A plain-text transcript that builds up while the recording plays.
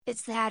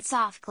It's the Hats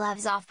Off,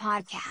 Gloves Off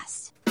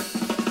podcast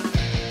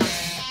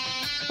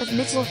with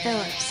Mitchell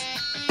Phillips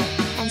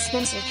and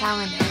Spencer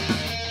Calendar.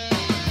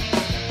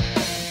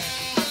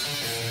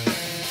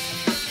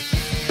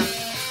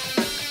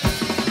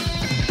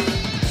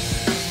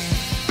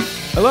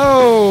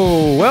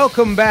 Hello,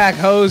 welcome back,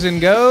 hoes and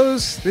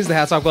goes. This is the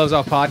Hats Off, Gloves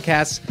Off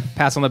podcast.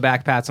 Pats on the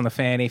back, pats on the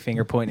fanny,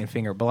 finger pointing and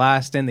finger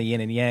blasting, the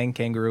yin and yang,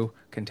 kangaroo,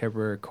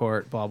 contemporary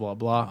court, blah, blah,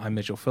 blah. I'm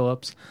Mitchell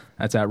Phillips.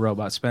 That's at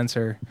Robot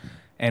Spencer.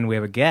 And we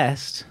have a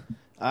guest.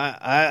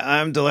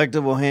 I'm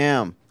Delectable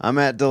Ham. I'm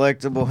at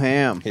Delectable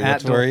Ham.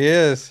 That's where he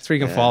is. So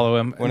you can follow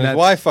him. When his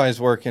Wi-Fi's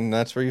working,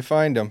 that's where you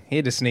find him. He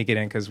had to sneak it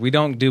in because we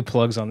don't do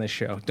plugs on this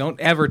show. Don't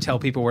ever tell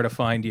people where to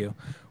find you.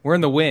 We're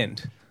in the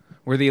wind.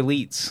 We're the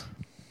elites.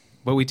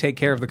 But we take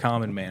care of the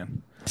common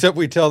man. Except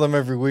we tell them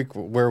every week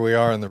where we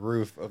are on the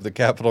roof of the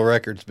Capitol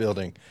Records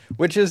building,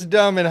 which is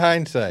dumb in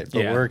hindsight,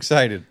 but Yeah. we're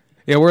excited.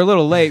 Yeah, we're a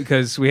little late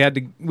because we had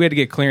to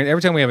get clearance.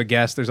 Every time we have a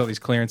guest, there's all these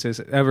clearances.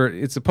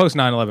 It's a post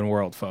 9/11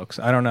 world, folks.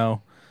 I don't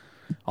know.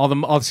 All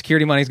the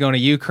security money's going to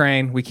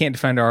Ukraine. We can't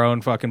defend our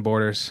own fucking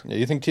borders. Yeah,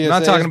 you think TSA I'm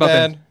not talking is about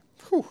bad?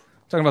 I'm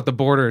talking about the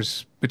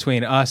borders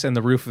between us and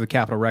the roof of the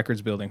Capitol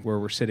Records building where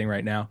we're sitting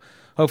right now.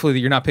 Hopefully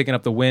you're not picking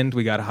up the wind.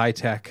 We got a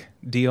high-tech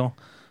deal.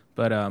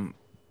 But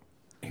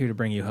here to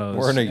bring you hoes.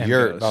 We're in a and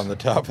yurt goes. on the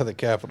top of the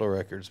Capitol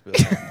Records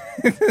building.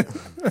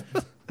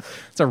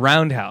 It's a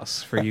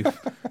roundhouse for you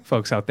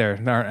folks out there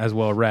that aren't as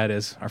well read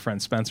as our friend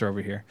Spencer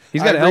over here.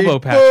 He's got elbow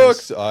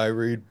patches. I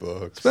read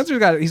books.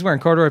 He's wearing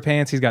corduroy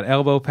pants. He's got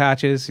elbow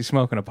patches. He's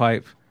smoking a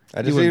pipe.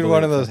 I just need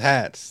one of those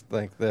hats,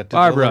 like that to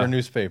deliver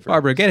newspaper.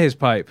 Barbara, get his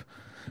pipe.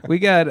 We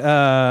got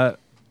a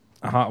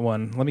hot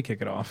one. Let me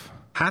kick it off.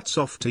 Hats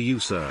off to you,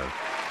 sir.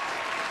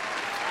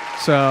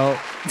 So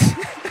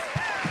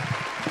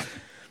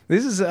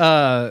this is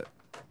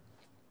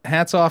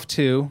hats off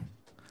to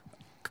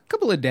a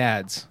couple of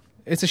dads.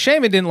 It's a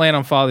shame it didn't land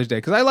on Father's Day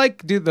because I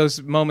like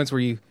those moments where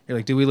you're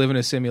like, do we live in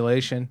a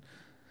simulation?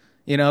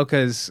 You know,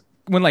 because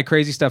when like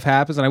crazy stuff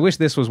happens, and I wish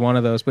this was one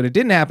of those, but it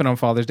didn't happen on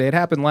Father's Day. It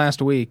happened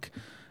last week.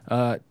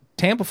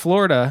 Tampa,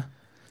 Florida.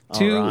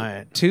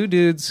 Two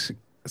dudes.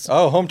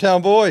 Oh,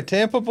 hometown boy,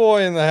 Tampa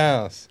boy in the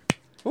house.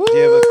 Woo! Do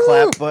you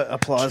have a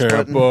applause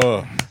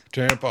button?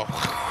 Tampa.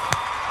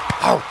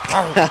 Oh,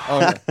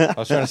 I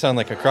was trying to sound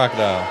like a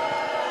crocodile.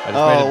 I just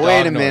made Oh, wait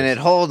dog a minute.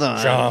 noise. Hold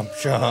on.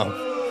 Jump.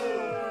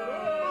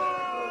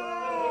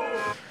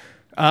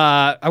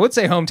 I would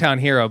say hometown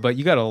hero, but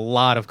you got a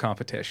lot of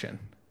competition.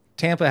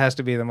 Tampa has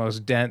to be the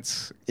most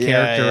dense,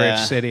 character-rich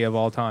city of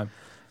all time.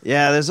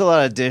 Yeah, there's a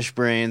lot of dish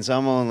brains.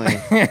 I'm only...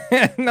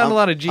 Not a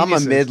lot of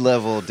geniuses. I'm a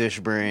mid-level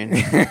dish brain.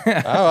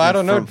 Oh, I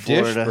don't know. From Dish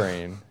Florida.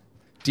 brain.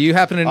 Do you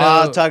happen to know...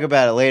 I'll talk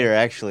about it later,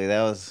 actually.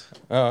 That was...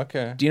 Oh,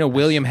 okay. Do you know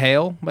William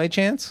Hale, by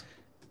chance?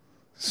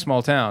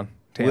 Small town.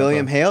 Tampa.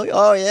 William Hale?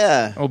 Oh,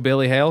 yeah. Oh,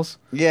 Billy Hales?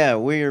 Yeah,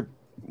 we're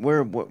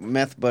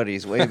meth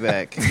buddies way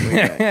back. He's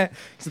a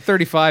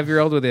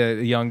 35-year-old with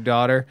a young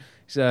daughter.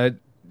 He's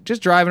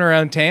just driving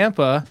around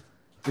Tampa.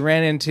 He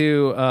ran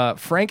into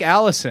Frank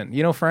Allison.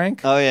 You know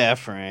Frank? Oh, yeah,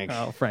 Frank.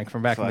 Oh, Frank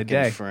from back in the Fucking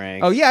day.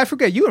 Frank. Oh, yeah, I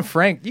forget. You and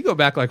Frank, you go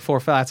back like 4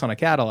 flats on a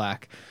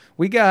Cadillac.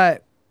 We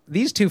got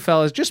these two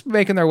fellas just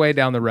making their way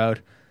down the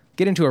road,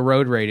 get into a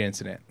road rage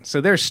incident. So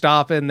they're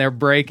stopping, they're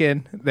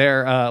braking,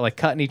 they're like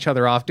cutting each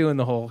other off, doing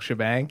the whole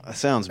shebang. That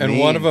sounds And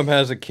mean. one of them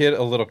has a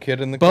little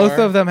kid in the car. Both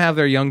of them have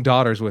their young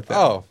daughters with them.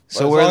 Oh,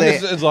 So as were long they-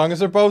 as long as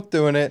they're both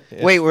doing it.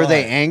 it's Wait, were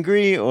they fine.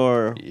 angry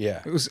or...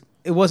 Yeah.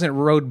 It wasn't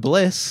road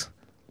bliss.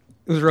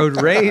 It was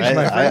road rage, my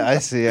friend. I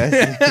see.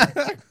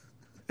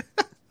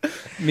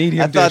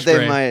 Medium I thought dish they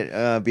brain.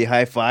 might be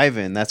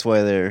high-fiving. That's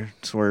why they're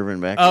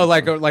swerving back. Oh, and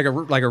like forth. a Yeah,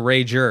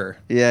 rager.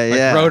 Like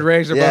yeah. road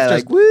rage. They're Yeah, both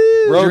like, just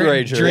woo! Road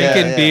rager.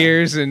 drinking Yeah.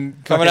 beers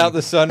and Coming out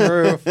the fucking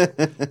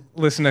sunroof,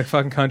 listen to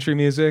fucking country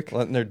music.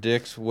 letting their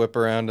dicks whip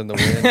around in the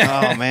wind.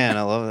 Oh, man,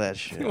 I love that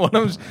shit. One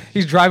of them's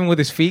he's driving with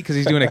his feet because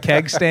he's doing a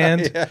keg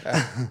stand.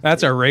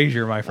 That's a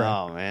rager, my friend.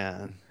 Oh,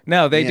 man.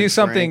 No, they Me do and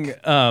something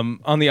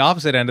on the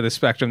opposite end of the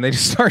spectrum. They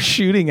just start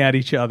shooting at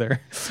each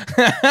other.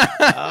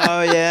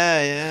 Oh,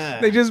 yeah.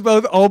 They just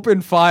both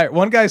open fire.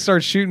 One guy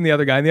starts shooting the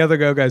other guy, and the other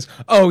guy goes,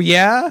 "Oh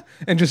yeah,"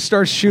 and just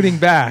starts shooting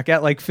back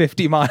at like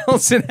 50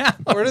 miles an hour.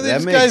 What are That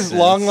these makes guys? sense.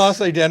 Long lost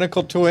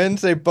identical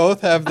twins. They both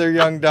have their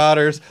young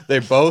daughters. They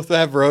both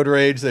have road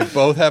rage. They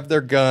both have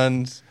their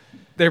guns.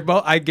 They're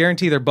both. I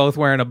guarantee they're both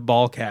wearing a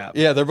ball cap.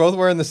 Yeah, they're both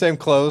wearing the same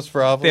clothes.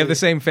 Probably They have the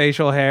same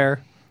facial hair.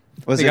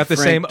 Was They it got the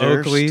Frank same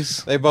Durst?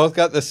 Oakleys. They both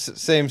got the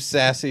same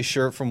sassy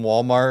shirt from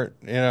Walmart.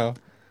 You know.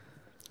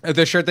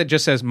 The shirt that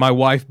just says, "My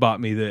wife bought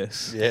me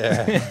this."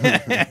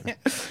 Yeah.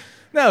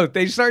 No,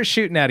 they start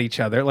shooting at each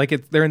other like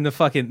they're in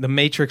the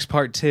Matrix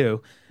Part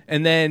 2,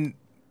 and then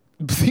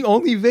the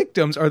only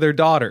victims are their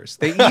daughters.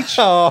 They each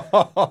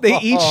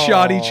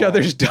shot each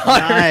other's daughters.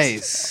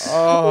 Nice.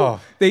 Oh.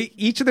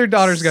 Each of their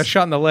daughters got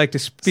shot in the leg to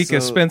speak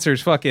of So-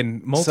 Spencer's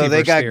fucking multiverse So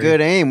they got theory.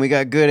 good aim. We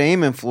got good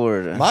aim in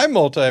Florida. My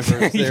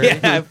multiverse theory.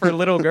 Yeah, for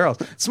little girls.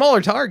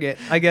 Smaller target,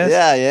 I guess.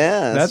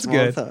 Yeah. That's small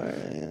good.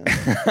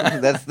 yeah.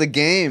 That's the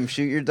game.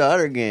 Shoot your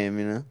daughter game,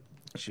 you know?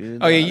 Shoot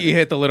Oh yeah, daughter. you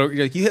hit the little.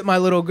 You're like, you hit my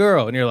little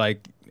girl, and you're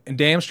like, and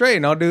damn straight,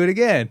 and I'll do it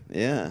again.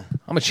 Yeah.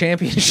 I'm a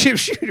championship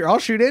shooter. I'll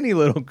shoot any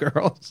little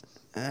girls.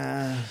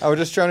 I was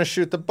just trying to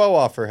shoot the bow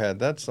off her head.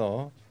 That's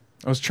all.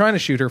 I was trying to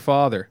shoot her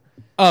father.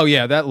 Oh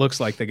yeah, that looks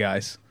like the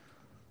guys.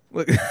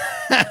 Look,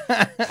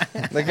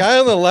 The guy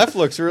on the left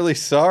looks really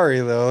sorry,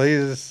 though.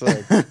 He's just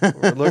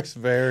like looks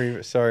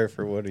very sorry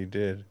for what he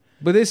did.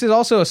 but this is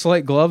also a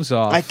slight gloves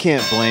off. I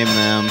can't blame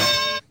them.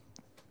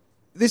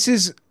 This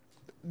is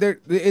a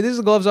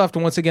gloves off to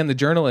once again the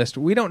journalist.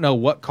 We don't know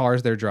what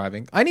cars they're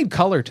driving. I need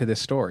color to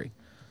this story.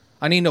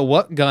 I need to know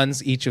what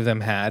guns each of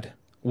them had,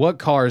 what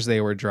cars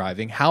they were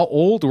driving, how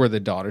old were the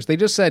daughters. They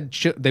just said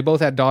they both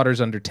had daughters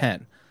under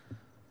 10,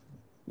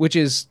 which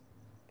is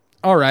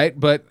all right,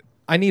 but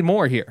I need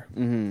more here.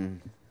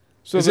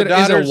 So Is the it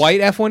daughters, a white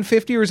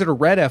F-150 or is it a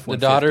red F-150? the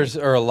daughters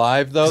are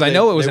alive though. 'Cause I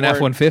know it was an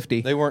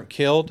F-150. They weren't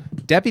killed.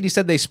 Deputy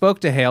said they spoke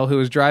to Hale, who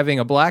was driving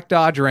a black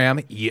Dodge Ram.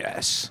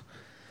 Yes.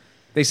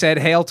 They said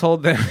Hale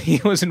told them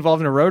he was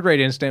involved in a road rage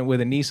incident with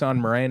a Nissan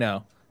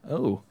Murano.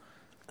 Oh,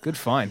 good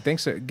find.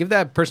 Thanks. Give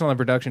that personal and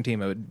production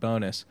team a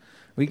bonus.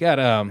 We got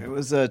It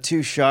was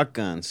 2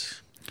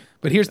 shotguns.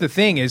 But here's the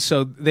thing: is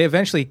so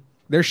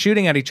they're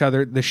shooting at each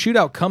other. The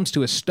shootout comes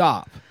to a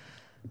stop.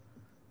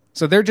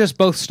 So they're just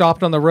both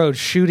stopped on the road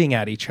shooting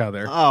at each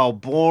other. Oh,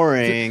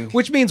 boring.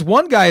 Which means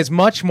one guy is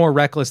much more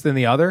reckless than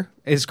the other,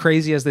 as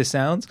crazy as this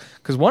sounds,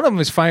 because one of them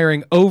is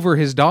firing over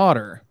his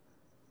daughter,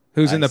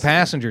 who's in the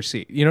passenger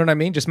seat. You know what I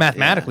mean? Just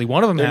mathematically,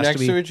 one of them They're has next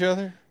to be. to each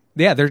other.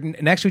 Yeah, they're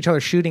next to each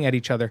other, shooting at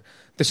each other.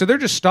 So they're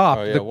just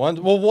stopped. Oh yeah,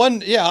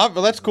 one. Yeah,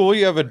 that's cool.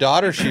 You have a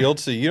daughter shield,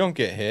 so you don't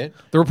get hit.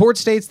 The report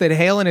states that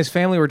Hale and his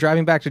family were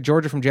driving back to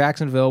Georgia from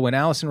Jacksonville when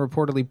Allison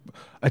reportedly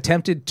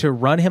attempted to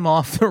run him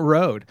off the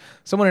road.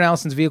 Someone in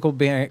Allison's vehicle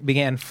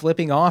began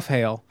flipping off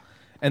Hale,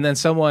 and then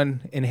someone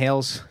in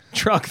Hale's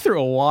truck threw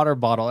a water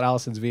bottle at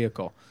Allison's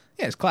vehicle.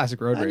 Yeah, it's classic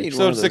road I rage. need So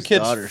one it's of the those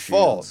kid's daughter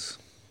fault. shields.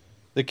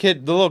 The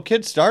little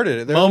kid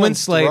started it. They're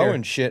Moments the ones later.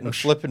 throwing shit and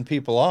flipping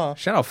people off.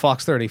 Shout out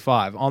Fox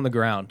 35 on the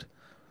ground.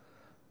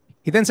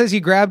 He then says he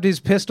grabbed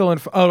his pistol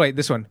and... Oh, wait,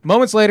 this one.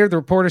 Moments later, the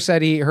reporter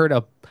said he heard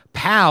a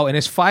pow and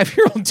his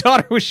 5-year-old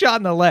daughter was shot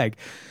in the leg.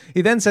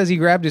 He then says he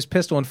grabbed his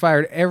pistol and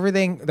fired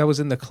everything that was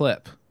in the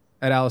clip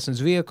at Allison's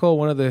vehicle.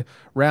 One of the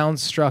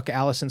rounds struck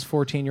Allison's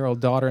 14-year-old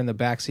daughter in the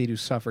backseat who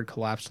suffered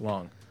collapsed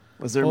lung.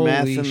 Was there Holy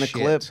meth in the shit.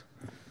 clip?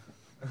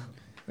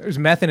 There's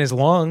meth in his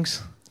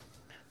lungs.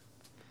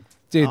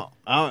 Dude,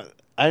 I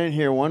didn't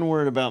hear one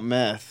word about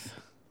meth.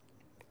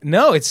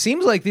 no, it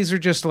seems like these are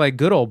just like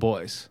good old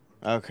boys.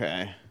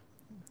 Okay.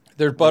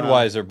 They're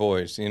Budweiser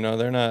boys. You know,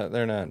 they're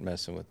not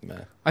messing with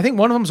meth. I think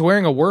one of them's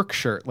wearing a work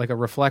shirt, like a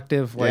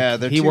reflective, like Yeah,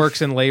 they're he too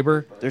works in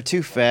labor. They're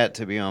too fat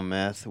to be on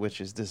meth, which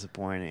is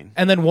disappointing.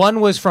 And then one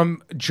was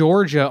from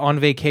Georgia on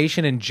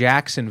vacation in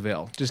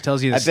Jacksonville. Just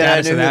tells you the I bet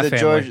I status knew of who that the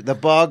family. the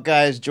bald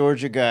guy is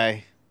Georgia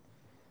guy,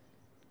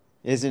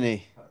 isn't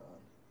he?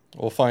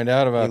 We'll find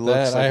out He about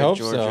looks that. like I a hope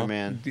Georgia so.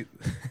 man.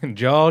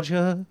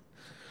 Georgia,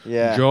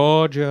 Yeah,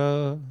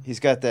 Georgia. he's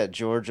got that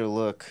Georgia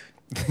look.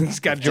 He's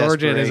got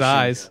Georgia in his Desperation.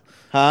 eyes.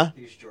 Huh?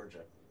 He's Georgia.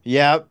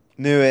 Yep,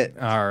 knew it.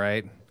 All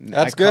right.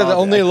 That's I good. called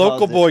it. Only I a local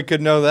called it. boy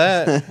could know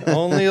that.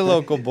 Only a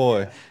local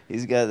boy.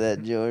 He's got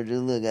that Georgia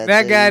look. I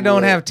That tell guy you don't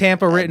what. have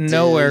Tampa written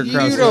tell nowhere you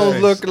across You his don't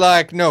face. look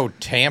like no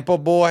Tampa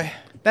boy.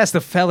 That's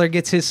the feller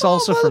gets his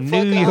salsa from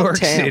New motherfucker, I'm York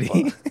Tampa.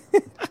 City.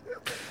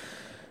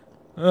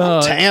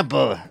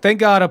 Tampa. Thank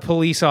God a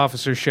police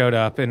officer showed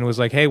up and was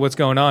like, hey, what's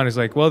going on? He's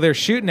like, well, they're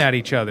shooting at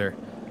each other.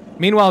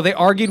 Meanwhile, they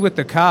argued with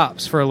the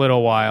cops for a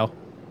little while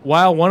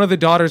one of the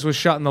daughters was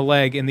shot in the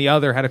leg and the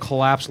other had a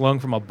collapsed lung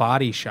from a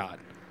body shot.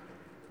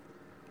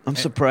 I'm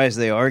surprised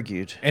they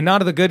argued. And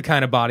not the good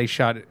kind of body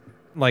shot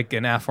like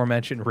an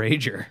aforementioned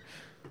rager.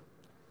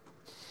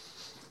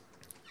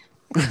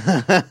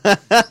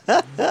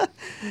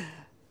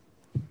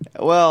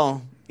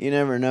 Well, you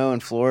never know. In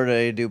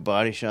Florida, you do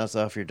body shots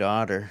off your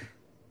daughter.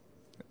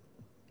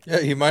 Yeah,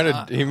 he might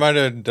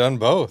have done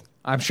both.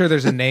 I'm sure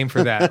there's a name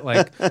for that.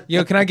 Like,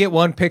 can I get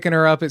one picking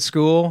her up at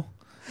school?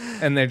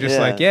 And they're just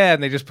Yeah. like, yeah,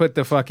 and they just put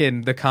the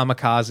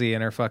kamikaze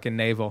in her fucking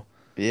navel.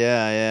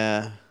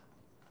 Yeah.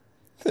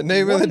 The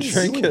name of the What is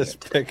drink doing is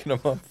picking him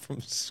up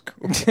from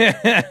school.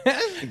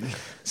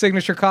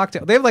 Signature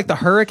cocktail. They have like the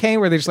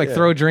hurricane where they just like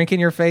throw a drink in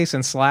your face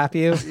and slap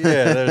you.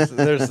 Yeah, there's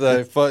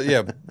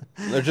the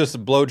they're just a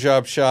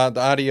blowjob shot.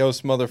 The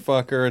adios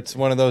motherfucker. It's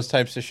one of those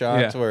types of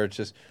shots Yeah. where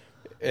it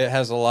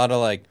has a lot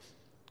of like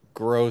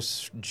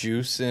gross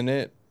juice in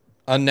it,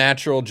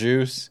 unnatural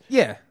juice,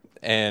 Yeah.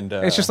 and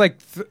It's just like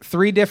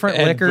 3 different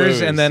and liquors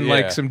booze, and then yeah.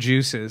 like some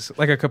juices,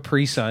 like a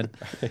Capri Sun.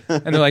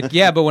 And they're like,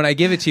 yeah, but when I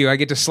give it to you, I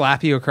get to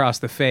slap you across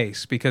the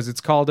face because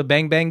it's called a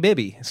Bang Bang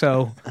Bibby.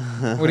 So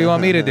what do you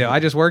want me to do? I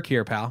just work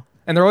here, pal.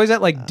 And they're always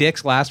at like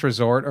Dick's Last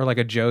Resort or like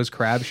a Joe's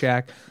Crab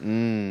Shack.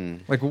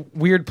 Like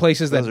weird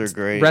places Those are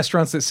great.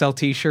 restaurants that sell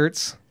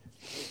T-shirts.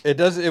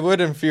 It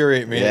would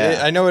infuriate me. Yeah.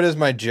 I know it is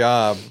my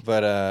job,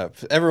 but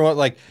everyone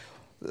like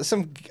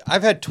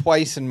I've had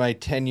twice in my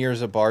 10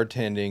 years of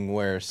bartending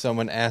where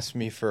someone asked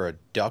me for a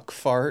duck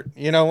fart.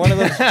 You know, one of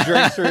those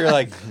drinks where you're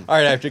like, all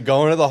right, I have to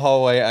go into the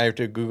hallway, I have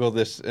to Google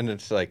this, and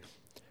it's like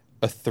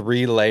a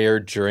 3-layer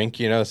drink,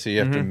 you know, so you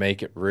have to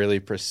make it really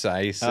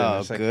precise. And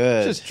it's like,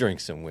 good. Just drink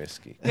some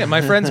whiskey. Yeah,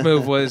 my friend's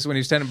move was when he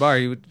was standing bar,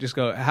 he would just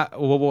go, how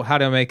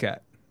do I make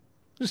that?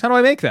 Just how do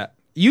I make that?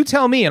 You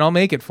tell me and I'll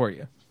make it for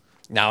you.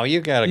 No,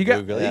 you gotta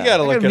Google it. yeah. You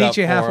gotta I look gotta it meet up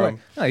you for halfway. him.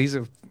 No, he's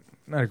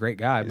not a great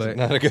guy, but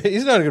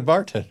He's not a good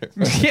bartender.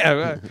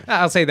 yeah,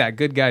 I'll say that.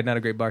 Good guy, not a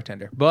great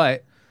bartender.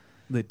 But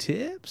the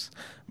tips.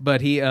 But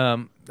he,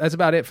 that's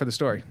about it for the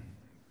story.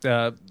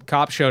 The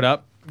cop showed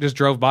up, just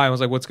drove by and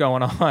was like, "What's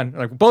going on?"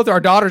 Like, both our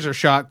daughters are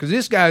shot because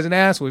this guy's an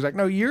asshole. He's like,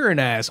 "No, you're an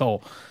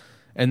asshole."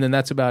 And then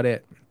that's about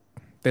it.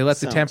 They let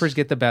the tempers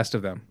get the best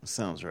of them.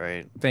 Sounds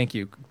right. Thank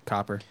you,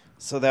 Copper.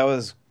 So that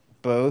was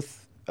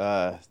both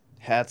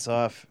hats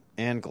off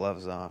and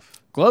gloves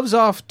off. Gloves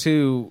off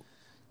to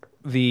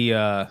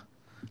the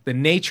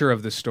nature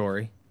of the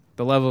story,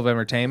 the level of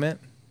entertainment.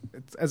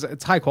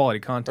 It's high quality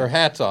Or content.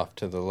 hats off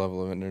to the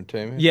level of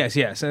entertainment. Yes.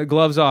 And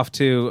gloves off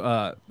to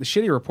the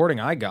shitty reporting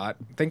I got.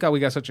 Thank God we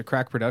got such a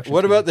crack production.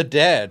 What team. about the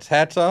dads?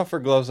 Hats off or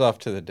gloves off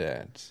to the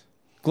dads?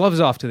 Gloves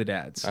off to the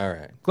dads? All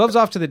right. Gloves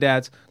off to the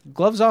dads.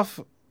 Gloves off,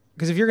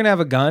 because if you're going to have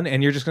a gun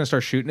and you're just going to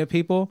start shooting at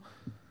people,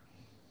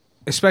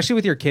 especially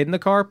with your kid in the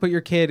car, put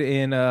your kid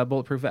in a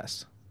bulletproof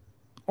vest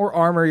or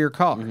armor your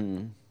car.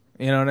 Mm-hmm.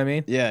 You know what I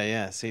mean?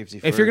 Yeah, safety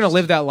first. If you're going to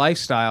live that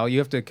lifestyle, you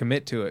have to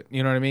commit to it.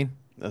 You know what I mean?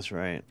 That's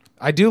right.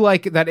 I do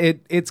like that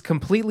it's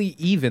completely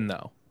even,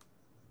 though.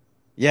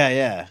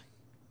 Yeah.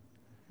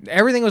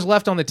 Everything was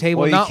left on the table.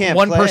 Well, you Not can't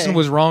one play. person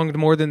was wronged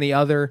more than the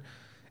other.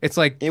 It's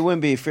like It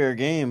wouldn't be fair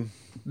game.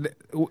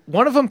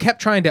 one of them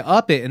kept trying to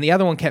up it, and the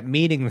other one kept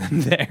meeting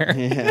them there.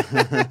 Yeah.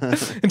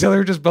 Until they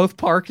were just both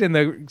parked in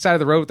the side of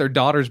the road with their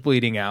daughters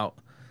bleeding out.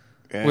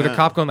 With a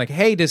cop going like,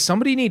 "Hey, does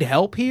somebody need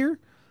help here?"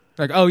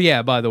 Like, "Oh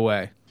yeah, by the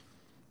way."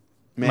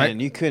 Man,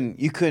 you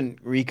couldn't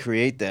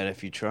recreate that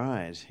if you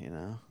tried, you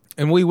know.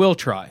 And we will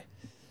try.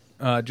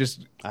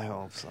 Just I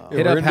hope so.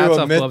 Hit We're up into hats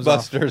a off, gloves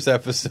off. Mythbusters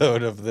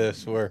episode of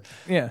this where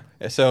yeah.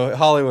 so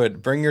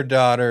Hollywood, bring your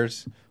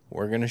daughters.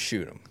 We're gonna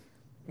shoot them.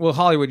 Well,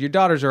 Hollywood, your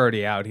daughters are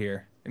already out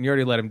here, and you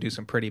already let them do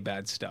some pretty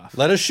bad stuff.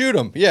 Let us shoot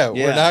them. Yeah,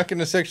 Yeah. we're not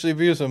gonna sexually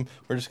abuse them.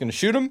 We're just gonna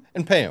shoot them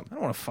and pay them. I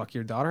don't want to fuck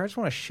your daughter. I just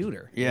want to shoot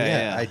her.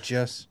 Yeah. I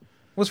just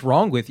What's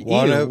wrong with you?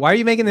 Wanna Why are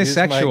you making this use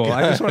my sexual?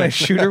 I just gun. want to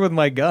shoot her with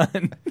my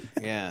gun.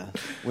 Yeah.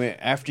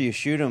 After you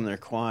shoot them, they're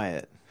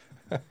quiet.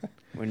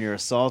 When you're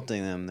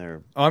assaulting them,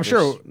 they're I'm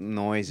sure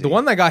noisy. The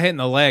one that got hit in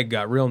the leg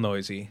got real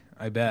noisy,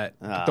 I bet.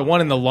 Oh, The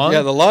one in the lung?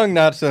 yeah, the lung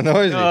not so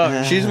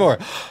noisy. She's more.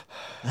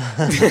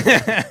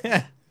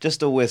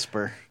 just a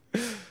whisper.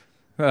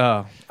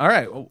 Oh, all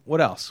right.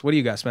 What else? What do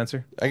you got,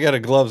 Spencer? I got a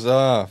gloves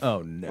off.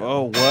 Oh, no.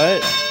 Oh,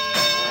 what?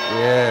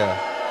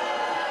 Yeah.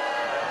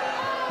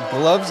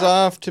 Gloves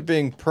off to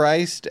being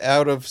priced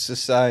out of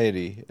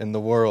society in the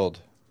world.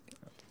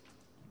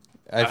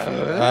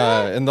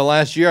 In the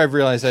last year, I've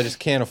realized I just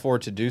can't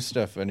afford to do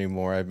stuff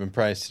anymore. I've been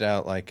priced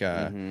out. Like,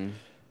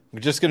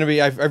 just going to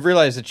be. I've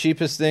realized the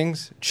cheapest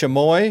things: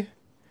 chamoy,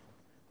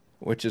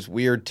 which is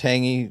weird,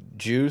 tangy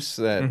juice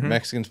that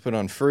Mexicans put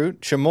on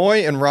fruit.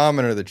 Chamoy and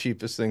ramen are the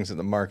cheapest things at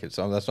the market,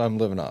 so that's what I'm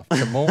living off.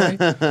 Chamoy,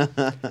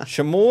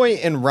 chamoy,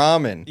 and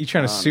ramen. You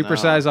trying to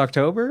supersize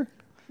October?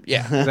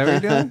 Yeah, Is that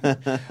what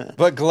you're doing?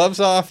 but gloves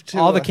off to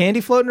All the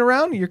candy floating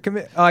around?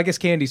 Oh, I guess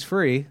candy's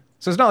free.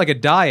 So it's not like a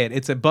diet.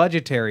 It's a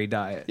budgetary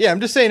diet. Yeah, I'm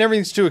just saying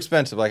everything's too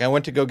expensive. Like I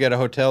went to go get a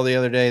hotel the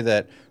other day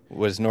that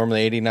was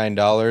normally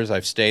 $89.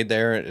 I've stayed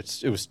there. It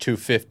was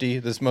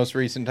 $250 this most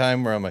recent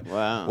time where I'm like,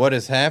 Wow. what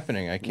is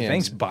happening? I can't.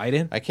 Thanks,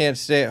 Biden. I can't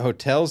stay at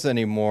hotels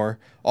anymore.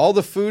 All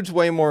the food's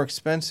way more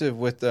expensive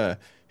with the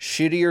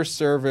shittier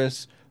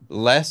service,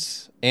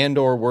 less and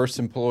or worse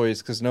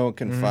employees because no one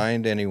can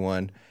find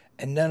anyone,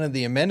 and none of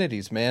the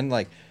amenities, man.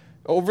 Like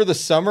over the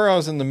summer, I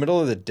was in the middle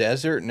of the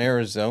desert in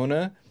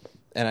Arizona,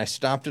 and I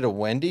stopped at a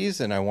Wendy's,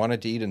 and I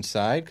wanted to eat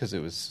inside because it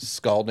was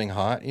scalding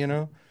hot, you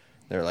know.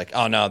 They're like,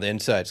 oh, no, the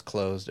inside's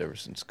closed ever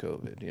since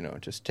COVID, you know,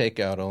 just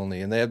takeout only.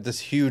 And they have this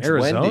huge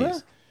Arizona?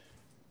 Wendy's.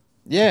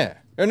 Yeah.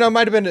 Or no, it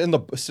might have been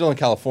still in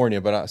California,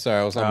 but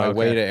sorry, I was on my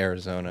way to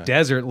Arizona.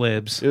 Desert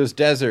libs. It was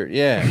desert,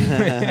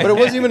 yeah. But it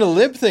wasn't even a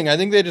lib thing. I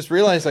think they just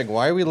realized, like,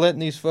 why are we letting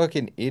these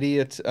fucking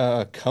idiots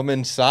come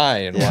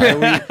inside? And why are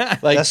we,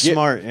 like, That's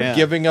smart, yeah.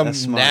 giving them That's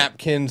smart.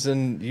 napkins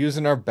and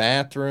using our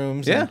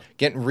bathrooms Yeah. and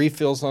getting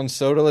refills on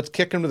soda? Let's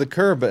kick them to the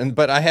curb.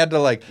 But I had to,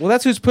 like, Well,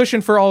 that's who's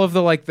pushing for all of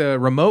the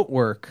remote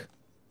work.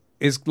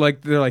 Is like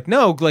they're like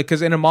no, like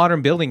because in a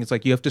modern building, it's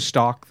like you have to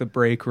stock the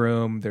break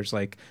room. There's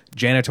like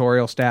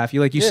janitorial staff.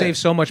 You Yeah. save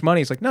so much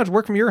money. It's like no, just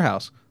work from your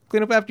house.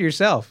 Clean up after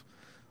yourself.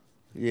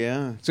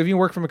 Yeah. So if you can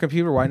work from a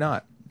computer, why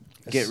not?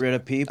 Get rid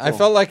of people. I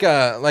felt like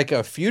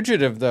a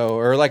fugitive though,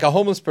 or like a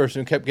homeless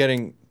person who kept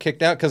getting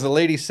kicked out because the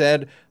lady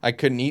said I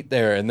couldn't eat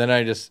there, and then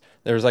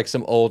there was like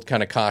some old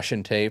kind of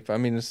caution tape. I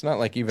mean, it's not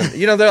like even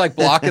they're like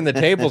blocking the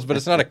tables, but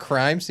it's not a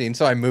crime scene.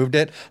 So I moved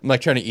it. I'm like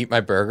trying to eat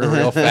my burger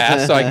real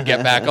fast so I can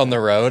get back on the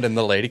road, and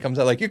the lady comes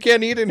out like, "You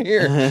can't eat in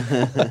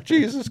here."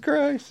 Jesus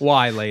Christ!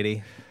 Why,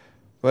 lady?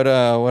 But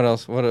what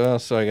else? What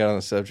else do I got on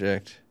the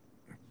subject?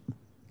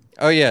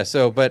 Oh yeah,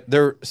 so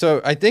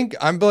I think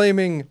I'm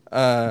blaming.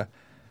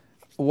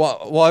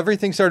 While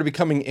everything started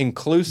becoming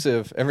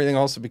inclusive, everything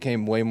also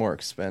became way more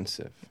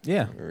expensive.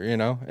 Yeah.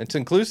 It's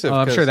inclusive.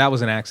 I'm sure 'cause that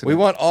was an accident. we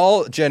want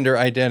all gender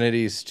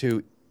identities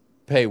to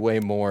pay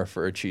way more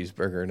for a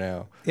cheeseburger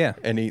now. Yeah.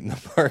 And eat in the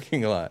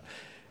parking lot.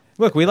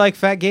 Look, we like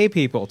fat gay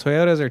people.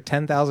 Toyotas are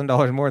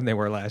 $10,000 more than they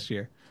were last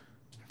year.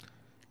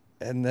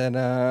 And then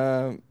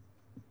I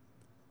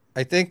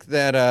think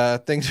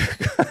that things are...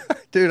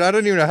 Dude, I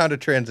don't even know how to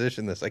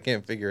transition this. I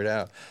can't figure it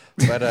out.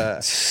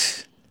 But...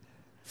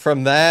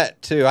 From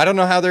that to, I don't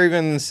know how they're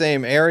even in the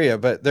same area,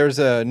 but there's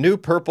a new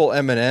purple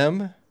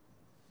M&M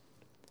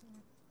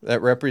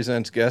that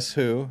represents guess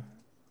who?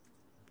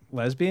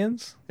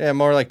 Lesbians? Yeah,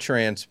 more like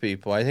trans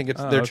people. I think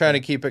they're trying to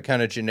keep it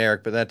kind of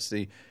generic, but that's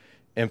the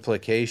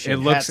implication. It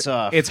looks, Hats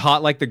off. it's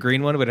hot like the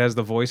green one, but it has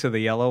the voice of the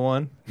yellow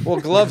one.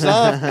 Well, gloves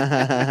off.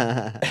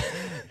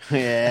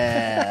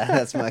 Yeah,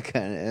 that's my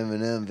kind of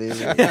M&M, baby.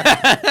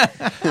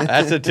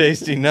 That's a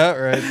tasty nut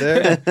right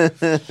there.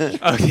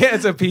 Oh yeah,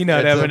 it's a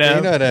peanut It's M&M.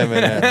 a peanut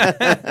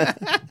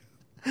M&M.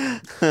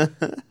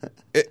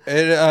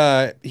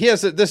 He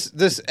has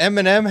this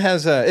M&M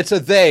has it's a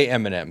they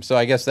M&M, so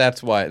I guess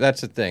that's why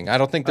that's the thing. I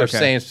don't think they're Okay.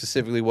 saying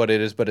specifically what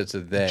it is, but it's a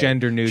they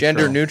Gender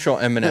neutral.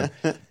 M&M.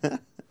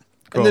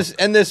 Cool.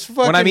 And this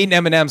fucking When I'm eating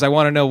M&Ms, I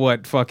want to know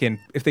what fucking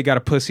if they got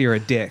a pussy or a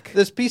dick.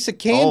 this piece of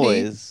candy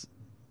Always.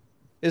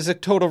 is a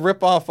total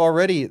ripoff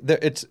already.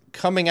 Its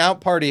coming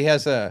out party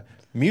has a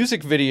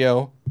music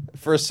video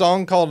for a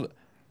song called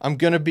 "I'm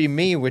Gonna Be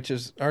Me," which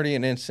is already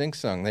an NSYNC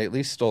song. They at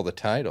least stole the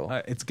title.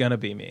 It's gonna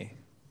be me.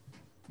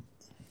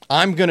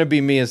 "I'm Gonna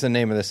Be Me" is the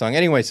name of the song.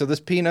 Anyway, so this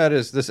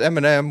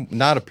M&M,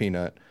 not a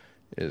peanut,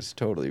 is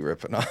totally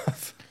ripping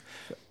off.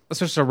 It's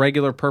just a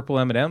regular purple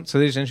M&M. So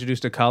they just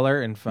introduced a color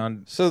and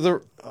found. So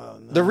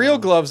the real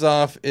gloves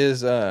off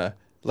is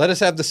let us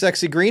have the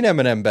sexy green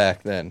M&M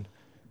back then,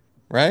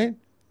 right?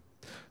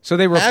 So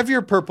they were. Have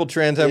your purple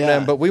trans M&M,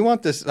 Yeah. but we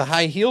want the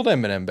high heeled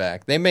M&M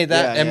back. They made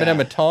that Yeah, M&M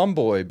yeah. a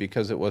tomboy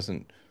because it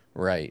wasn't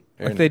right.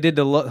 Like they did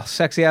the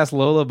sexy ass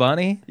Lola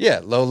Bunny. Yeah,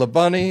 Lola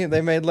Bunny,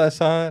 they made less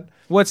hot.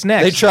 What's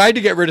next? They tried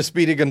to get rid of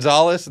Speedy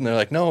Gonzalez, and they're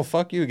like, no,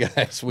 fuck you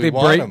guys. We They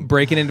want him.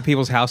 breaking into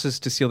people's houses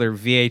to steal their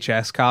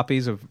VHS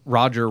copies of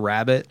Roger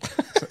Rabbit,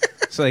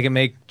 so they can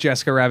make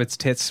Jessica Rabbit's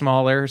tits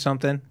smaller or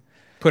something.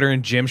 Put her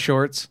in gym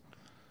shorts.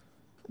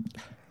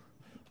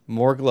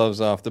 More gloves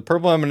off. The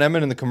purple M&M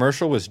in the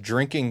commercial was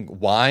drinking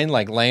wine,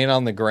 like laying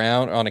on the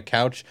ground on a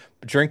couch,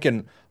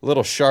 drinking a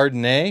little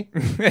Chardonnay.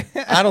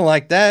 I don't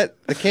like that.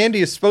 The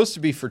candy is supposed to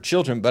be for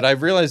children, but I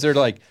realize they're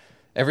like,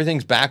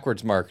 everything's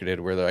backwards marketed,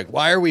 where they're like,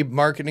 why are we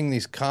marketing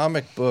these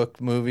comic book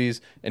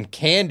movies and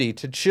candy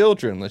to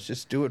children? Let's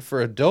just do it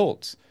for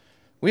adults.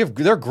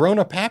 They're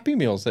grown-up Happy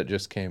Meals that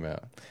just came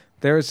out.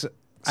 There's.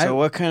 So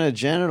what kind of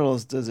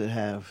genitals does it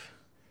have?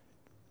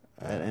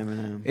 That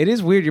M&M. It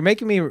is weird. You're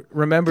making me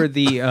remember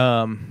the.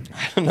 I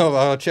don't know.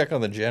 I'll check on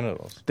the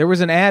genitals. There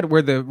was an ad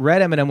where the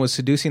red M&M was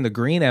seducing the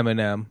green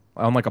M&M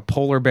on like a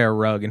polar bear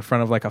rug in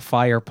front of like a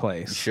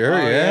fireplace. Sure, Oh,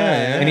 yeah, yeah.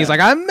 yeah. And he's like,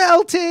 "I'm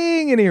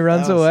melting," and he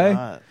runs That was away.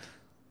 hot.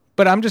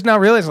 But I'm just not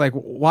realizing, like,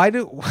 why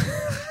do?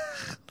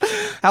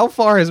 How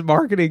far has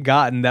marketing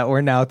gotten that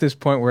we're now at this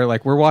point where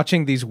like we're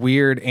watching these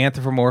weird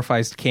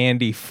anthropomorphized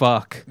candy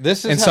fuck, This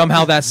is and how-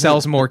 somehow that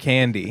sells more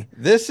candy.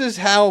 This is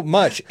how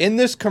much in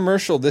this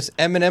commercial this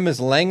M&M is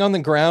laying on the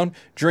ground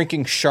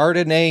drinking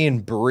Chardonnay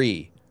and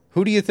Brie.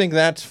 Who do you think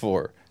that's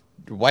for?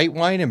 White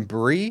wine and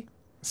Brie?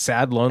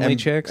 Sad, lonely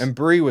chicks. And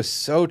Brie was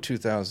so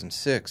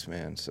 2006,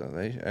 man. So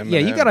they M&M. Yeah,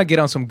 you gotta get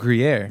on some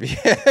Gruyere.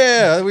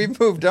 Yeah, we've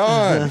moved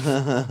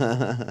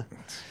on.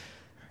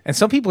 And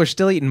some people are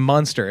still eating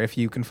Munster, if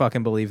you can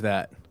fucking believe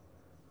that.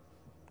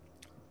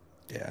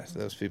 Yeah,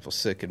 those people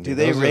sicken me. Do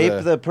they Those are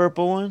rape the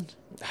purple one?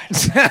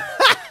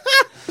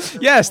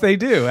 Yes, they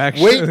do.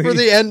 Actually, Wait for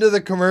the end of the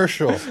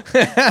commercial.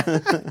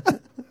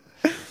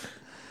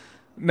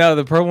 No,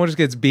 the purple one just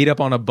gets beat up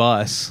on a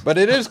bus. But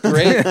it is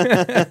great.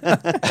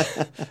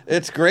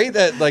 It's great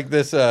that like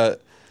this the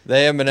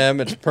M&M,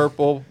 it's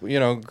purple,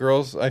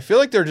 girls. I feel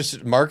like they're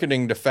just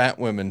marketing to fat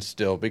women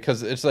still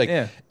because it's like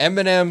Yeah.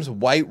 M&M's,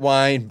 white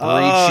wine, brie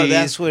Oh, cheese.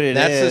 that's what it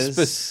That's is. a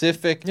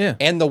specific. Yeah.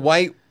 And the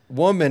white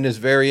woman is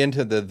very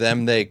into the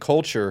them they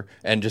culture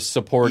and just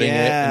supporting it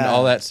and Yeah.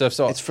 all that stuff.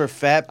 So It's for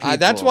fat people.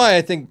 that's why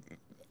I think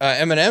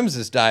M&M's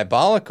is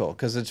diabolical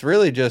because it's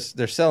really just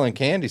they're selling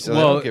candy, so they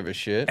don't give a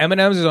shit.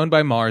 M&M's is owned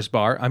by Mars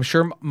Bar. I'm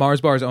sure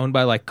Mars Bar is owned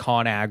by like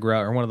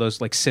ConAgra or one of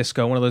those like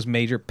Cisco, one of those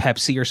major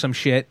Pepsi or some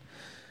shit.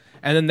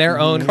 And then they're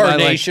owned by like,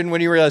 Carnation,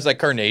 when you realize like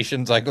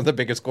Carnation's like the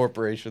biggest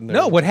corporation there.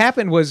 no, what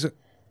happened was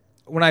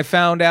when I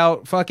found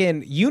out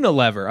fucking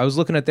Unilever. I was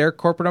looking at their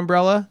corporate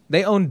umbrella.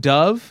 They own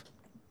Dove,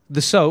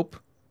 the soap,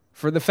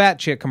 for the fat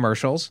chick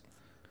commercials.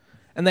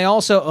 And they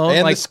also own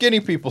And like the skinny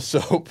people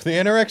soap, the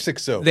anorexic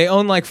soap. they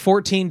own like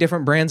 14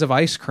 different brands of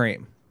ice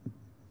cream.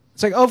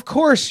 It's like, of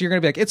course you're going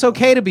to be like, it's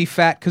okay to be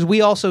fat because we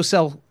also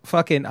sell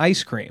fucking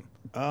ice cream.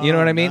 You know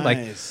what I mean?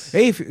 Nice.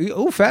 Like, hey,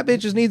 fat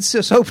bitches need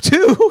soap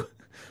too.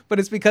 But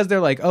it's because they're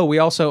like, oh, we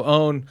also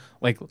own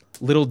like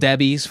Little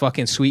Debbie's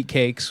fucking sweet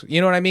cakes. You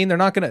know what I mean? They're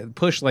not going to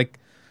push like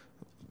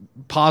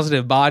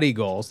positive body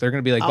goals. They're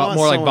going to be like I want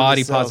more like someone to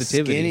body sell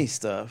positivity. Skinny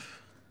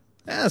stuff.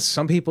 Yeah,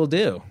 some people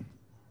do.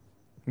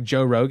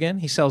 Joe Rogan,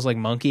 he sells like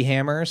monkey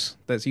hammers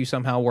that you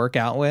somehow work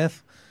out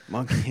with.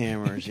 Monkey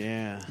hammers,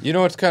 yeah. You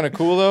know what's kind of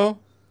cool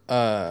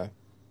though?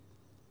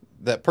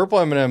 That purple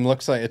M&M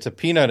looks like it's a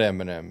peanut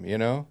M&M. You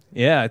know?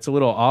 Yeah, it's a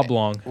little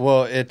oblong.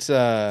 Well, it's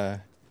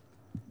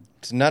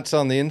nuts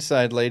on the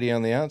inside, lady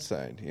on the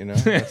outside. You know,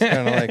 it's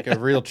kind of like a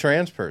real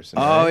trans person.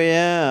 Oh, right?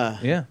 yeah.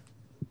 Yeah,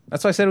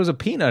 that's why I said it was a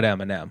peanut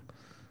M&M.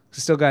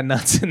 It's still got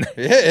nuts in there.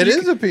 Yeah, it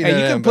is a peanut. Hey,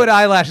 you can M&M. put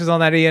eyelashes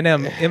on that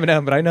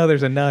M&M, but I know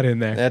there's a nut in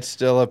there. That's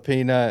still a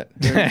peanut.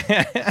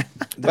 They're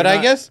But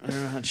I guess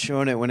they're not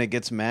showing it when it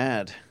gets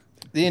mad.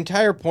 the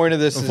entire point of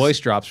this The is voice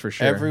drops for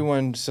sure.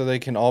 everyone, so they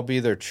can all be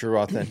their true,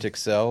 authentic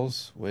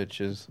selves, which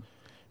is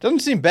doesn't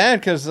seem bad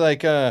because,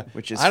 like,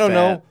 Which is I don't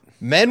know, fat.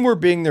 men were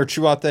being their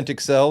true, authentic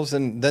selves,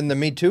 and then the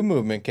Me Too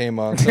movement came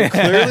on. So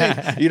clearly,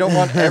 you don't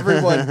want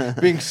everyone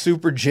being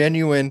super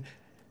genuine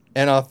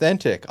and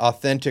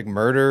authentic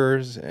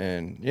murderers,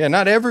 and yeah,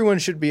 not everyone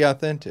should be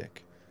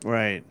authentic.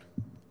 Right.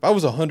 If I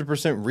was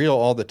 100% real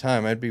all the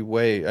time, I'd be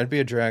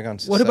a drag on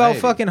society. What about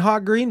fucking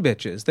hot green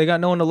bitches? They got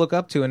no one to look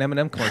up to in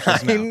M&M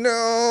commercials I now.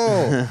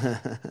 know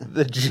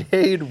the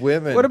jade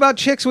women. What about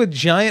chicks with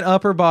giant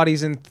upper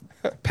bodies and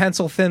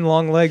pencil thin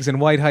long legs and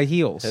white high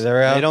heels?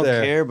 They're out They don't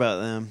there. care about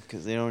them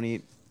because they don't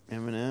eat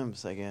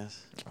M&Ms, I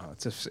guess. Oh,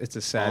 it's a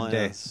All sad I day.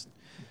 know is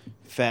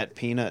fat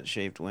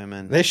peanut-shaped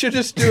women. They should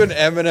just do an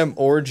M&M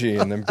orgy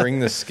and then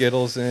bring the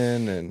Skittles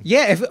in and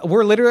Yeah, if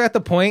we're literally at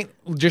the point,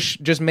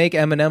 just make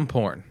M&M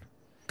porn.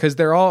 Because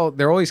they're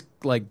always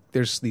like,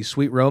 there's these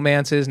sweet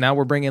romances. Now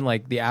we're bringing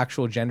like the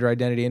actual gender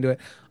identity into it.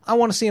 I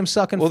want to see him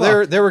sucking. well,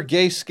 fuck. there were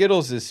gay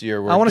Skittles this year.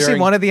 I want to see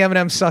one of the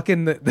M&Ms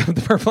sucking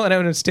the purple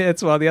M&M's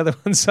tits while the other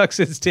one sucks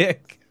his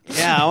dick.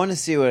 Yeah, I want to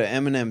see what an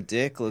M&M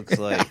dick looks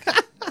like.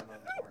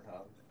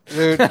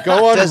 Dude,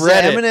 go on Does the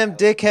Reddit. M&M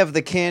dick have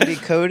the candy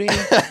coating?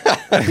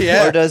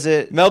 Yeah, Or does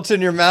it... melts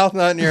in your mouth,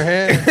 not in your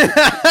hand.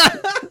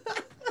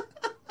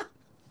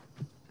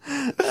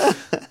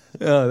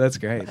 Oh, that's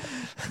great.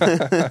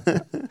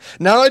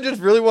 Now I just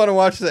really want to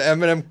watch the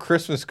M&M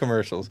Christmas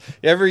commercials.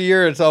 Every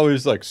year it's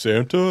always like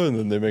Santa, and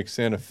then they make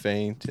Santa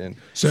faint. And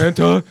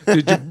Santa,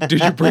 did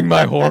you bring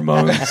my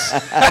hormones?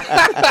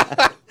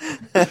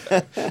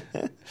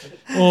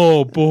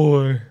 Oh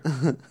boy,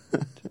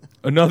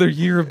 another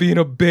year of being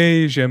a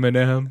beige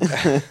M&M.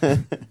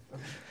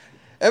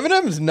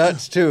 M&M's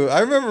nuts too.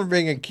 I remember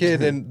being a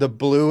kid and the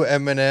blue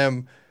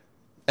M&M.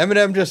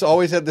 M&M just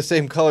always had the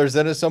same colors.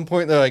 Then at some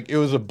point they're like, it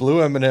was a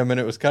blue M&M, and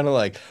it was kind of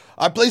like,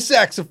 I play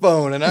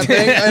saxophone and I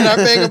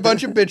bang a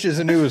bunch of bitches,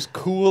 and it was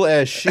cool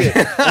as shit.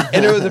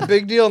 And it was a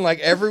big deal, and like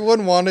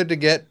everyone wanted to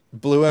get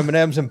blue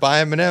M&Ms and buy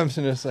M&Ms,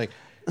 and it's like,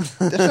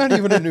 that's not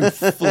even a new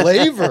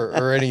flavor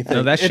or anything.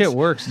 No, that shit It's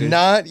works, dude.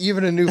 Not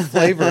even a new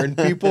flavor, and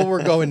people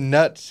were going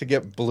nuts to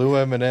get blue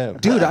M&M.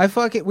 Dude,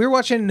 we were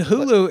watching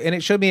Hulu and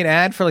it showed me an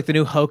ad for like the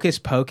new Hocus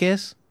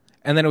Pocus.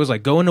 And then it was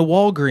like, go into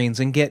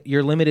Walgreens and get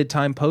your limited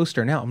time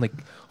poster now. I'm like,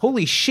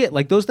 holy shit,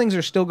 like those things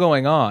are still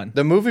going on.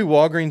 The movie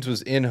Walgreens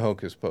was in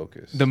Hocus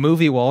Pocus. The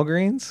movie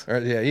Walgreens? Or,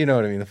 yeah, you know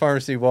what I mean. The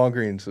pharmacy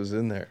Walgreens was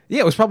in there. Yeah,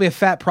 it was probably a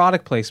fat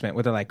product placement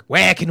where they're like,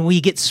 where can we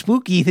get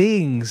spooky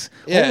things?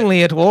 Yeah.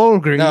 Only at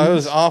Walgreens. No, it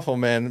was awful,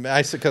 man.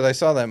 Because I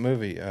saw that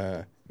movie.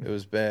 It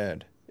was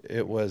bad.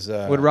 It was.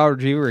 What did Robert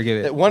Jever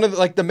give it? One of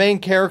the main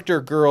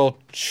character girl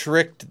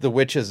tricked the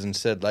witches and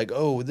said like,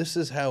 "Oh, this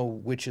is how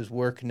witches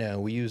work now.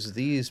 We use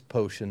these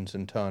potions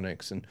and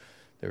tonics," and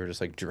they were just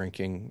like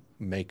drinking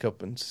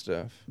makeup and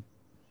stuff.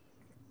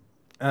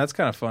 That's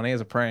kind of funny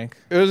as a prank.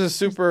 It was a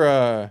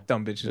super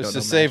Dumb bitches. just don't to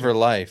know save magic. her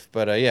life,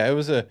 but yeah, it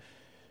was the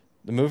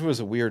movie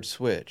was a weird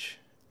switch,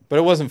 but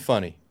it wasn't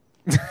funny.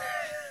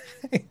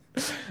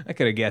 I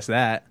could have guessed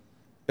that.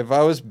 If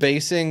I was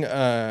basing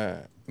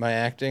my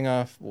acting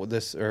off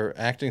this or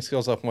acting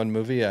skills off one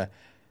movie,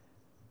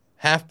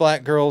 half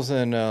black girls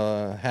and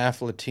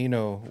half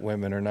Latino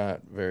women are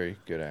not very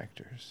good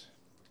actors.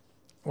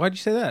 Why'd you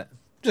say that?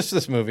 Just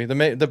this movie,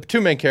 the two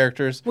main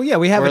characters. Well, yeah,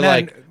 we haven't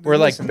we're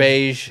like listen,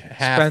 beige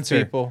half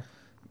Spencer. people.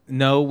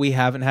 No, we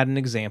haven't had an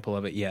example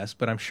of it, yes,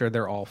 but I'm sure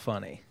they're all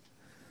funny.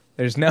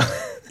 There's no...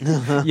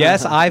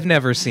 Yes, I've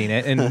never seen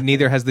it, and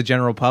neither has the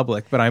general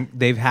public, but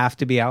they have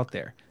to be out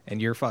there.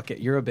 And you're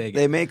a bigot.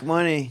 They make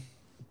money.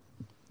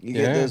 You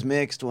Yeah. get those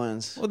mixed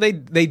ones. Well, they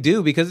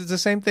do, because it's the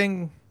same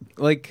thing,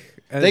 like...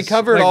 They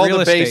covered like all real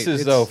the estate.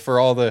 bases, though, for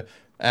all the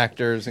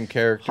actors and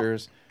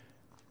characters.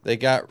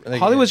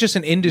 Hollywood's just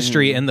an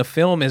industry, and the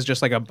film is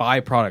just like a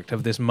byproduct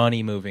of this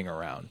money moving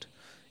around.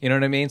 You know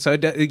what I mean? So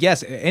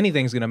yes,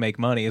 anything's gonna make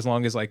money as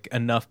long as like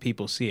enough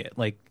people see it.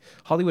 Like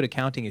Hollywood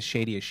accounting is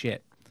shady as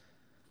shit.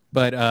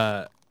 But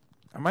are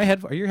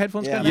your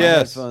headphones Yeah, cutting my out?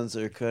 Yes. headphones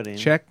are cutting.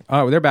 Check.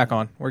 Oh, they're back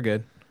on. We're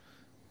good.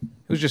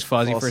 It was just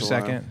fuzzy False for a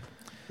alarm. second.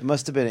 It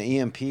must have been an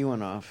EMP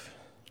went off.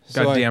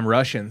 So Goddamn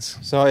Russians.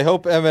 So I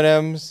hope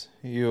M&M's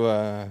you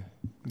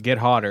Get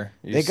hotter.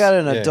 you They got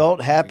an yeah.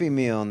 adult Happy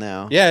Meal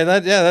now.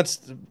 That's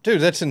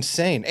dude, that's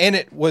insane. And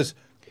it was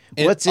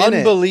What's in it?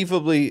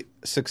 unbelievably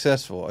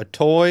successful. A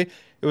toy.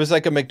 It was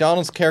like a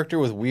McDonald's character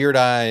with weird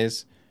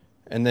eyes,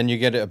 and then you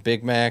get a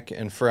Big Mac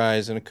and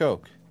fries and a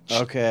Coke.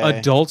 Okay.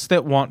 Adults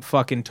that want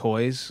fucking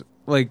toys,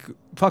 like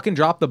fucking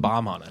drop the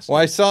bomb on us. Well,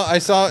 I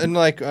saw in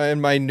like in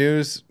my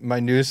news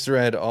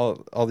thread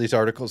all these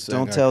articles saying,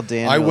 Don't tell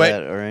Dan I that,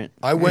 went all right?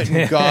 I went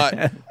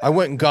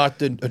and got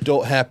the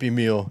adult Happy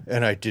Meal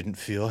and I didn't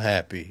feel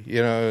happy.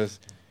 You know, it was,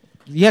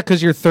 Yeah,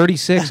 because you're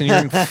 36 and you're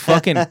in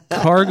fucking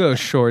cargo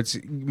shorts,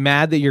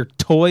 mad that your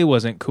toy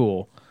wasn't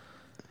cool.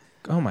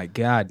 Oh my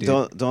god,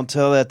 dude! Don't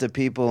tell that to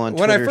people on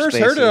when Twitter I first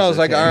Spaces, heard it, I was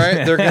like, okay? all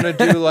right, they're gonna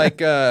do like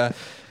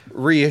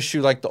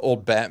reissue like the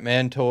old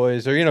Batman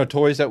toys or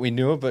toys that we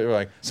knew of, but we're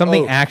like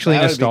Something oh, actually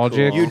that would be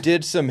nostalgic. cool. you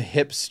did some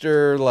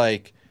hipster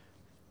like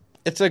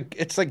it's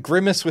like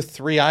Grimace with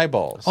 3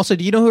 eyeballs. Also,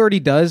 do you know who already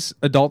does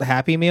adult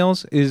Happy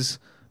Meals? Is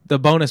the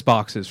bonus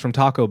boxes from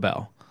Taco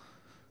Bell.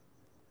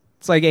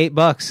 It's like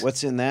 $8.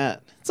 What's in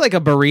that? It's like a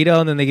burrito,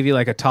 and then they give you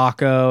like a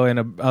taco and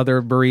a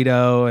other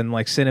burrito and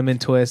like cinnamon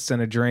twists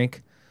and a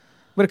drink.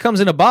 But it comes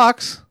in a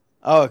box.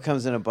 Oh, it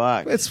comes in a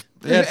box. It's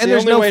Yeah, it's and the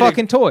there's only no way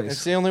fucking to, toys.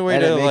 It's the only way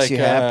and to it makes like you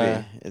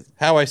happy.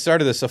 how I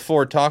started this.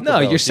 Afford Taco No,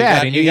 Bell. you're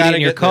sad and you eat it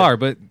in your car,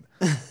 but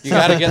You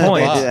got to get the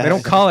point. box. Yeah. They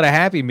don't call it a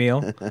Happy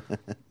Meal.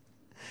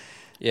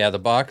 Yeah, the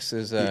box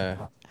is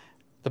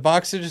the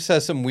box just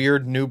has some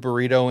weird new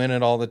burrito in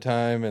it all the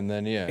time, and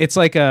then It's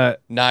like a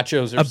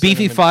nachos or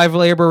beefy cinnamon.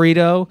 5-layer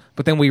burrito,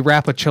 but then we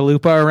wrap a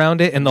chalupa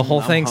around it, and the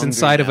whole I'm thing's hungry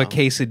inside of a now.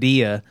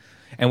 quesadilla.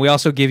 And we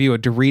also give you a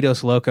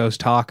Doritos Locos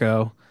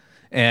taco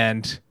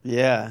and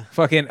Yeah.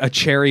 fucking a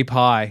cherry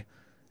pie.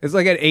 It's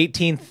like an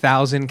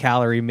 18,000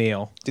 calorie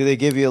meal. Do they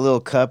give you a little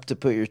cup to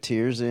put your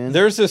tears in?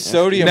 There's a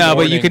sodium. No,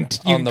 but you warning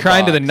can on the cry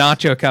into the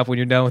box. nacho cup when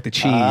you're done with the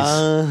cheese.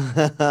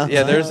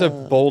 Yeah, there's a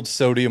bold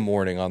sodium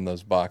warning on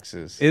those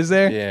boxes. Is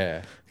there?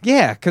 Yeah.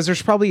 Yeah, because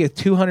there's probably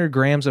 200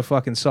 grams of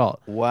fucking salt.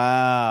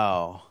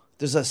 Wow.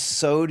 There's a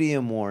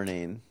sodium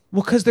warning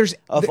Well, because there's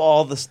of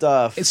all the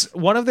stuff. it's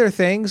one of their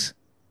things,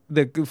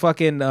 the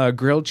fucking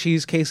grilled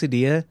cheese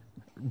quesadilla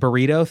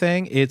burrito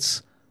thing.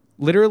 It's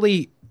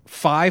literally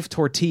 5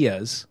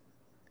 tortillas,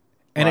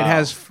 and it Wow.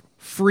 has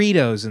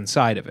Fritos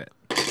inside of it.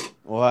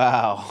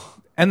 Wow.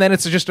 And then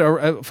it's just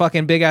a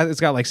fucking big ass. It's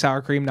got like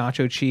sour cream,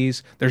 nacho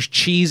cheese. There's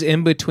cheese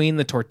in between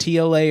the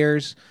tortilla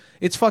layers.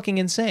 It's fucking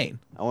insane.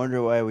 I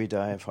wonder why we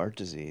die of heart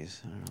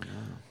disease. I don't know.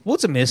 Well,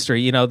 it's a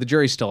mystery. You know, the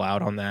jury's still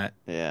out on that.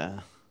 Yeah.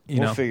 You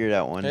We'll know. figure it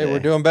out one Hey, day. we're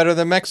doing better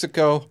than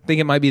Mexico. I think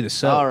it might be the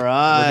soap. All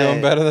right. We're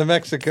doing better than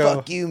Mexico.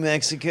 Fuck you,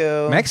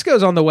 Mexico.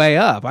 Mexico's on the way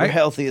up. We're I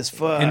healthy as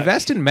fuck.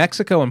 invest in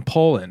Mexico and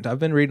Poland. I've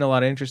been reading a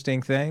lot of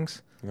interesting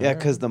things. Yeah,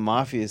 because the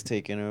mafia is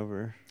taking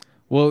over.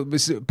 Well,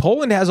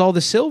 Poland has all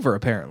the silver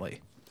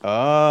apparently.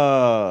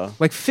 Oh.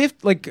 Like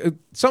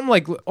something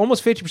like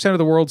almost 50% of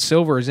the world's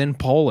silver is in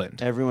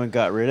Poland. Everyone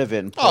got rid of it.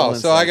 And Oh,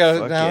 Poland's so I like, got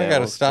 "Fuck now yeah, I got to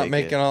we'll stop take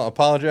making it."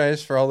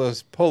 apologize for all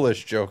those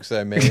Polish jokes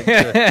I made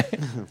to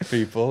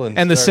people And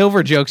the start-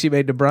 silver jokes you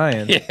made to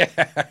Brian for Is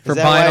that buying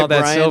why all that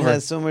Brian silver.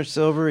 has so much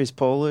silver? He's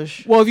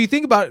Polish. Well, if you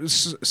think about it,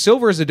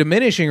 silver is a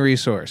diminishing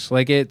resource.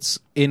 Like it's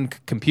in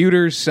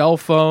computers, cell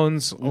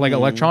phones, like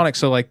electronics.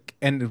 So like,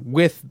 and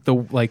with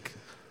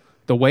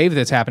the wave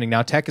that's happening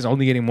now, tech is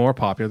only getting more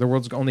popular. The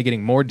world's only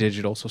getting more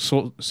digital.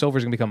 So silver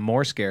is going to become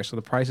more scarce. So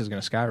the price is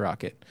going to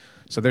skyrocket.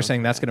 So they're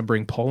saying that's going to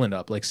bring Poland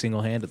up like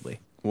single handedly.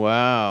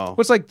 Wow.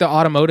 What's like the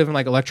automotive and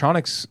like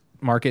electronics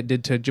market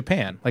did to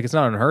Japan? Like it's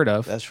not unheard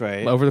of. That's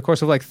right. Over the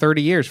course of like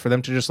 30 years for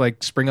them to just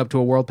like spring up to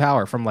a world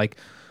power from like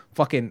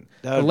fucking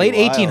That the would late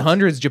be wild.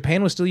 1800s.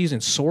 Japan was still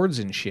using swords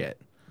and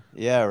shit.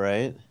 Yeah,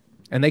 right?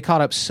 And they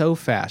caught up so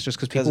fast just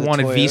because 'Cause people of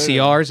wanted Toyota.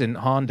 VCRs and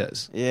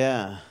Hondas.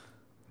 Yeah.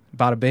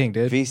 Bada bing,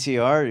 dude.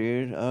 VCR,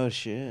 dude. Oh,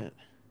 shit.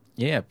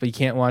 Yeah, but you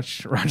can't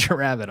watch Roger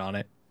Rabbit on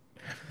it.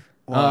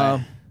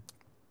 Why?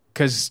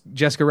 Because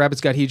Jessica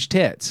Rabbit's got huge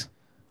tits.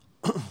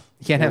 You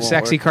can't It have won't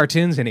sexy work.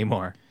 cartoons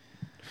anymore.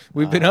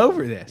 We've been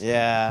over this.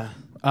 Yeah.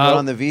 But Uh,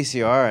 on the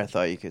VCR, I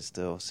thought you could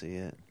still see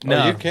it.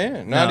 No, Oh, you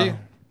can. No. Not you.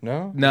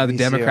 No. No, the VCR.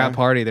 Democrat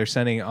Party, they're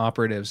sending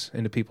operatives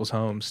into people's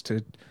homes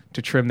to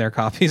trim their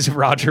copies of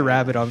Roger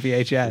Rabbit on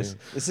VHS.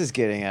 This is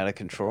getting out of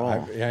control.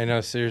 I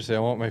know. Seriously, I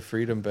want my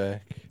freedom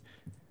back.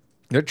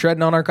 They're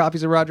treading on our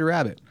copies of Roger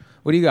Rabbit.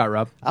 What do you got,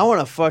 Rob? I want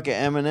to fuck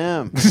an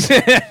Eminem.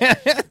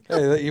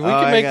 Hey, we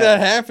I can make got- that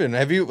happen.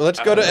 Have you? Let's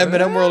go to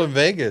M&M World in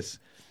Vegas.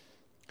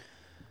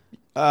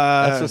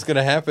 That's what's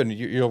gonna happen.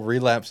 You'll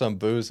relapse on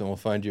booze, and we'll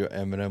find you at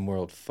M&M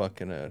World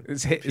fucking a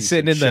It's piece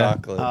sitting of in the-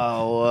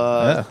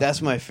 chocolate.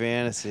 That's my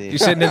fantasy. You're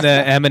sitting in the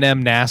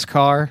M&M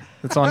NASCAR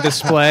that's on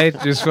display,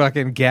 just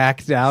fucking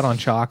gacked out on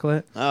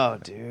chocolate Oh,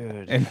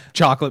 dude. and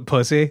chocolate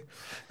pussy.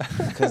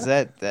 Because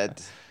that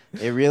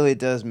it really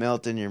does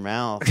melt in your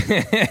mouth.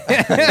 You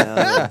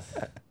know,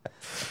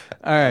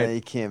 All right.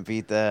 you can't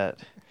beat that.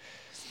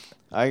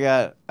 I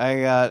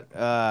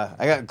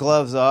got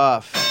gloves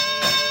off.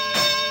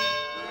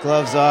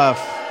 Gloves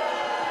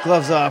off.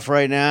 Gloves off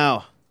right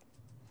now.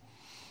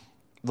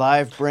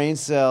 Live brain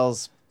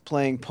cells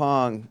playing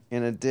Pong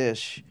in a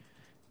dish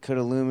could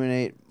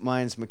illuminate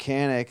mind's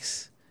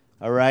mechanics.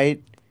 All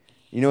right?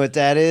 You know what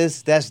that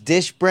is? That's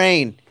dish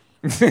brain.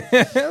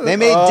 They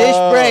made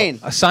dish brain.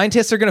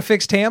 Scientists are going to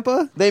fix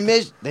Tampa? They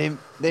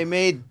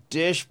made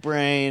dish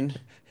brain.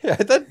 Yeah,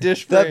 I thought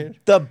dish brain.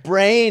 The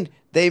brain,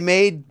 they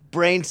made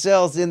brain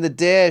cells in the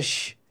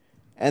dish,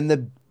 and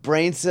the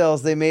brain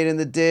cells they made in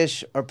the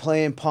dish are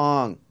playing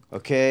Pong.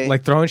 Okay,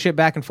 Like throwing shit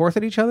back and forth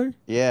at each other?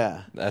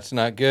 yeah. That's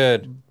not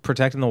good.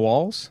 Protecting the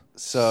walls?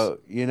 So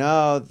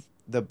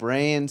the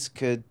brains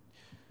could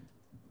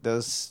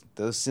those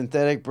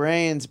synthetic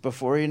brains.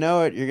 Before you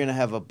know it, you're gonna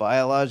have a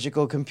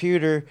biological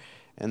computer,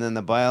 and then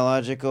the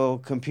biological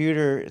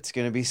computer, it's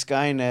gonna be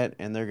Skynet,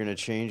 and they're gonna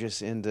change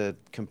us into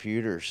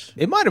computers.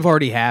 It might have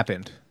already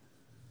happened.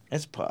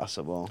 It's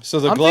possible. So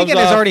the I'm gloves thinking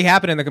off. it's already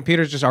happened and the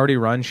computers just already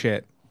run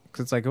shit.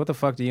 Because it's like, what the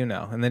fuck do you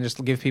know? And then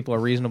just give people a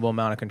reasonable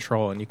amount of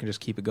control and you can just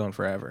keep it going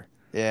forever.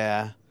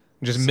 Yeah.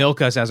 Just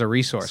milk us as a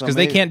resource. so Because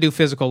they maybe- can't do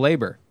physical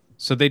labor.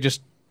 So they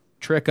just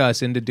trick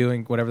us into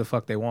doing whatever the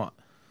fuck they want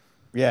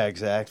Yeah.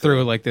 Exactly.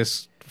 through like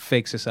this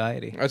fake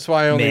society. That's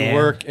why I only Man.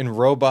 work in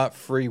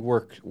robot-free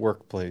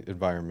workplace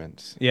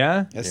environments.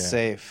 Yeah? It's Yeah.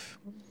 safe.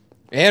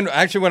 And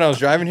actually, when I was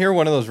driving here,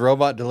 one of those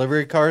robot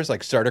delivery cars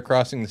like started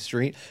crossing the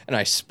street, and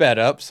I sped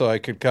up so I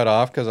could cut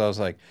off because I was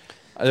like,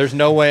 "There's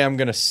no way I'm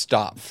gonna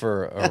stop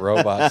for a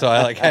robot." So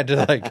I like had to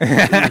like.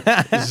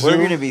 We're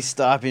going to be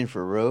stopping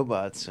for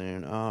robots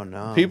soon. Oh,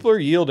 no. People are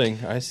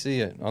yielding. I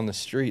see it on the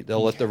street.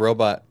 They'll let the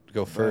robot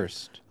go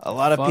first. A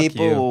lot of Fuck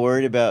people you. were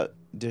worried about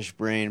dish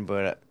brain,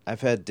 but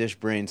I've had dish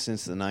brain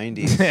since the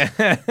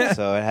 90s.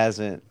 So it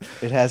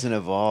hasn't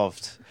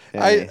evolved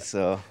any,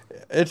 so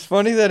It's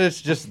funny that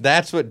it's just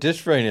that's what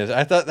dish brain is.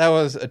 I thought that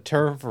was a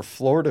term for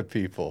Florida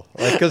people,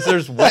 like because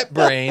there's wet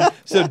brain,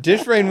 so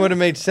dish brain would have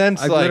made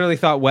sense. I like literally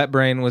thought wet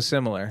brain was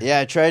similar. yeah,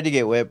 I tried to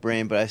get wet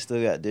brain, but I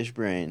still got dish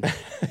brain.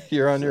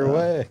 you're on your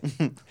way,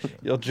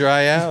 you'll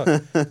dry out.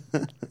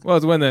 Well,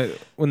 it's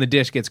when the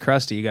dish gets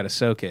crusty, you got to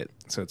soak it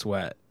so it's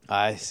wet.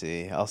 I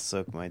see. I'll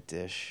soak my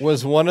dish.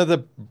 Was one of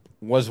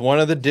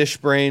the dish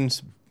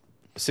brains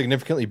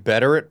significantly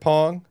better at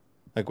Pong?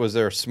 Like, was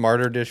there a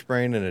smarter dish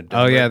brain and a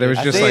dumber Oh, yeah, there was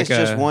I just think like it's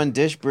just a- one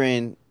dish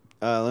brain.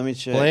 Let me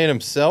check. playing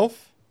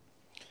himself?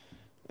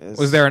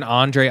 Was there an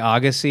Andre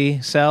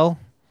Agassi cell?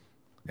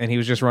 And he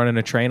was just running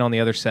a train on the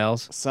other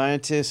cells?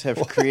 Scientists have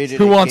created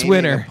Who a wants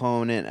gaming winner?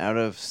 opponent out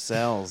of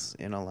cells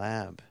in a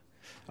lab.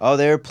 Oh,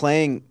 they were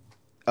playing.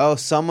 Oh,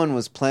 someone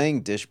was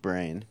playing dish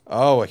brain.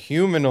 Oh, a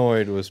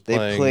humanoid was They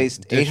playing.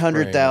 placed dish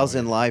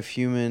 800,000 brain. live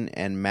human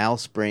and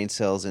mouse brain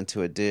cells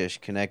into a dish,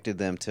 connected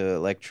them to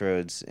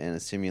electrodes, and a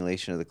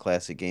simulation of the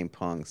classic game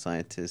Pong.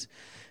 Scientists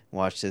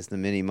watched as the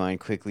mini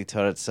mind quickly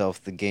taught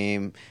itself the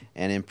game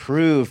and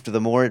improved the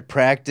more it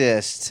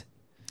practiced.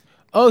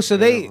 Oh, so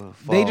they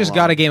follow just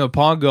got along. a game of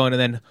Pong going and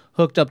then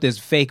hooked up this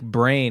fake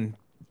brain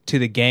to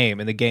the game,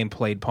 and the game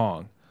played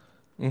Pong.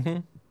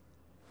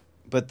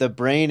 But the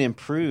brain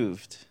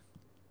improved.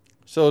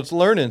 So it's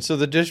learning. So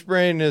the dish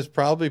brain is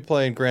probably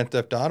playing Grand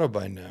Theft Auto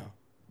by now.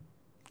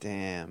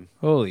 Damn.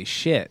 Holy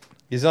shit.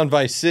 He's on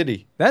Vice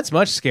City. That's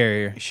much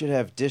scarier. You should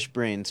have dish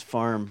brains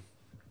farm.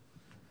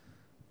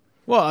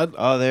 Well,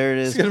 Oh, there it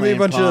is. It's going to be a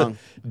playing bunch Pong.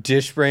 of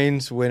dish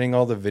brains winning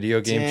all the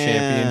video game Damn.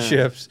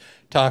 championships,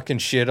 talking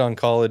shit on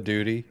Call of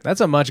Duty.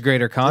 that's a much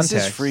greater context.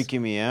 This is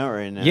freaking me out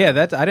right now. Yeah,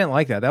 I didn't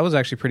like that. That was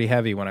actually pretty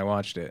heavy when I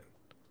watched it.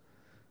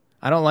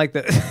 I don't like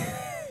that.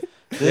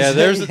 Yeah,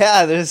 there's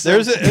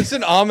it's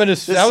an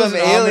ominous. There's That was some an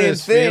alien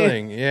ominous thing.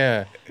 feeling.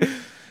 Yeah.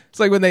 It's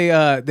like when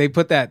they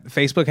put that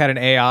Facebook had an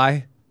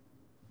AI,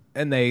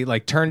 and they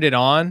like turned it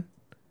on,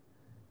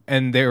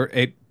 and they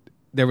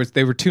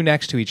were two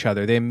next to each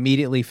other. They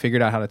immediately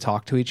figured out how to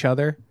talk to each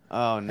other.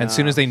 Oh no! And as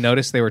soon as they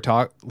noticed they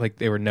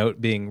were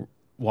being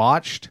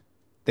watched,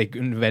 they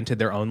invented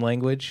their own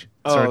language,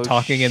 started Oh,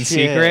 talking in shit.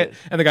 secret,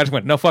 and the guy just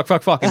went, "No, fuck," and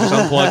just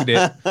unplugged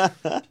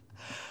it.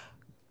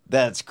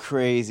 That's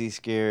crazy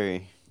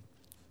scary.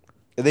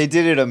 They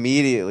did it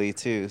immediately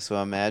too. So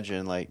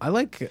imagine like I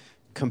like,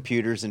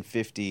 computers in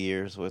 50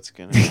 years. What's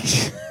gonna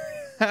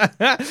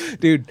happen?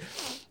 dude.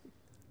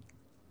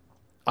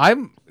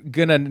 I'm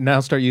gonna now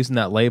start using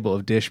that label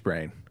of dish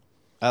brain.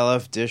 I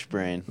love dish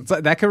brain. It's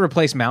like, that could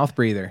replace mouth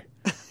breather.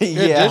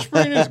 Yeah, dish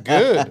brain is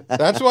good.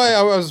 That's why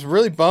I was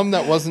really bummed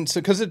that wasn't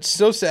so, because it's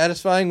so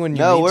satisfying when you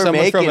No, meet we're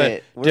someone from making a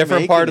it. We're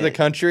different part of making the it.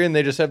 country and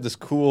they just have this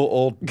cool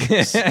old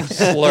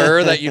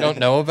slur that you don't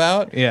know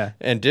about. Yeah.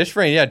 And dish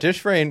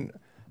brain,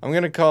 I'm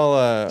gonna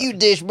call. You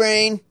dish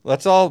brain.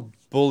 Let's all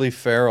bully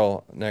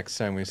Farrell next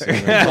time we see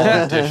him. Call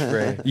him dish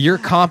brain. Your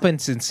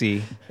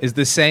competency is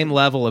the same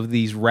level of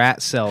these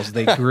rat cells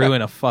they grew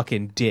in a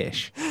fucking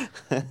dish,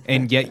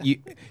 and yet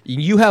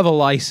you have a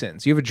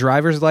license. You have a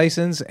driver's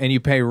license, and you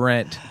pay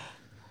rent.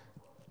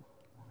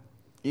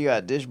 You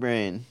got dish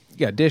brain. You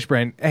got dish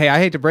brain. Hey, I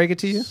hate to break it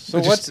to you. So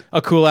but just what's-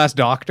 a cool ass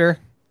doctor?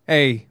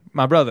 Hey,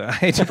 my brother, I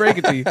hate to break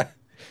it to you.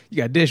 You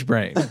got dish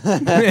brain.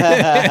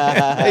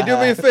 Hey, do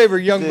me a favor,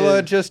 young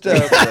blood. Just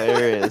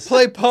Hilarious.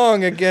 play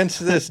Pong against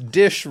this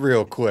dish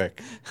real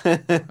quick.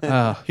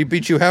 He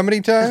beat you how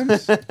many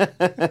times? Hey,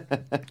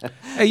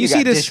 you You see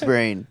got this? dish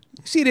brain.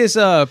 See this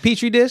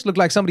petri dish? Look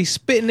like somebody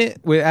spitting it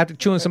after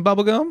chewing some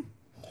bubble gum.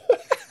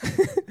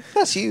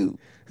 That's you.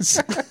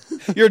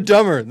 You're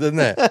dumber than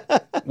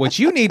that. What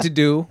you need to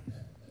do.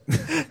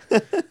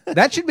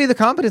 That should be the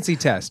competency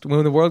test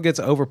when the world gets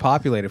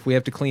overpopulated. If we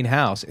have to clean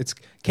house, it's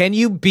can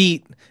you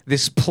beat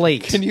this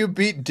plate Can you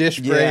beat dish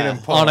brain Yeah.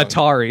 and Pong? on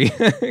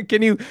Atari?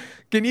 Can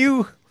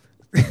you?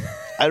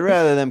 I'd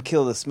rather them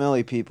kill the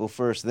smelly people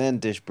first, then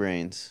dish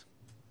brains.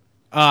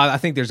 I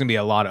think there's gonna be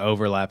a lot of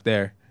overlap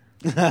there.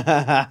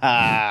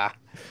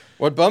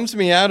 What bums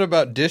me out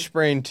about Dish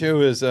Brain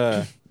 2 is,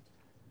 I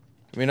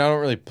mean, I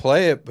don't really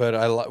play it,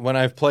 but when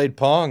I've played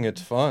Pong,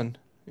 it's fun.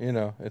 You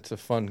know, it's a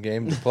fun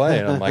game to play,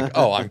 and I'm like,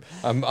 oh,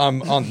 I'm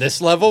on this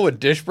level with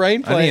Dish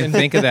Brain I didn't playing, even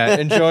think of that.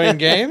 enjoying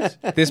games.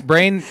 This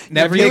brain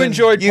never Have you even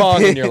enjoyed you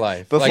Pong in pick- your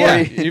life? before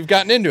Like, you- you've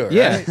gotten into it,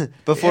 Yeah. right?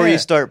 Before Yeah. you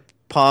start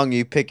Pong,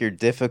 you pick your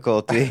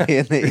difficulty,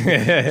 and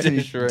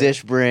the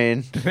dish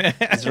brain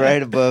is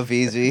right above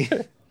easy.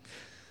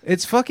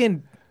 It's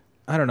fucking,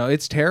 I don't know,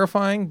 it's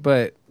terrifying,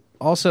 but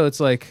also it's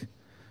like,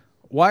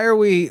 why are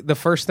we, the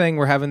first thing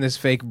we're having this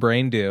fake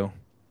brain do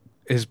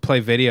is play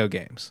video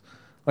games?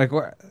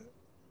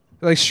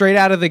 Like straight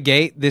out of the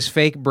gate, this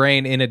fake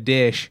brain in a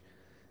dish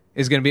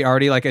is going to be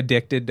already like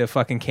addicted to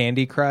fucking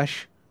Candy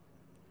Crush.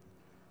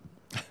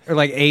 Or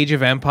like Age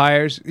of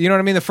Empires. You know what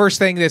I mean? The first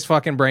thing this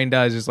fucking brain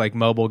does is like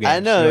mobile games. I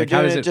know, You're they're like, how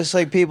doing does it just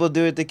like people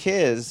do it to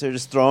kids. They're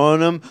just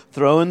throwing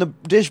the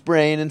dish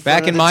brain in front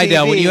Back of in the my TV.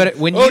 day,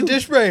 when Oh, you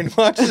Dish Brain,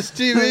 watch this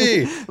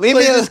TV. Leave Play me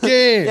this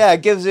game. Yeah,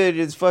 it gives it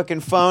its fucking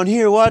phone.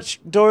 Here,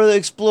 watch Dora the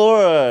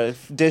Explorer,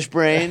 dish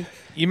brain.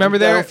 You remember I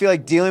there don't feel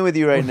like dealing with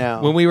you right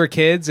now. when we were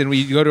kids and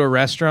we go to a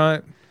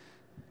restaurant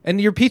and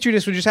your petri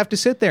dish would just have to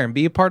sit there and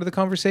be a part of the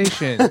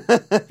conversation.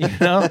 You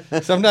know?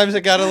 Sometimes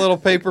I got a little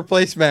paper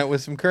placemat with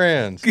some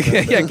crayons.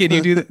 Yeah, can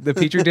you do the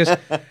petri dish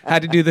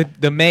had to do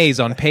the maze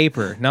on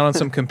paper, not on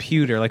some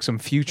computer like some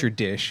future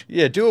dish.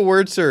 Yeah, do a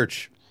word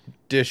search,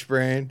 Dish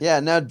Brain. Yeah,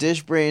 now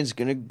dish brain's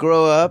gonna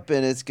grow up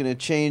and it's gonna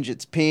change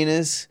its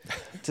penis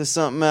to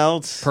something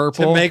else.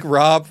 Purple. To make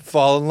Rob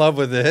fall in love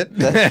with it.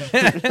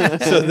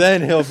 So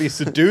then he'll be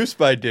seduced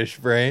by Dish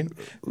Brain.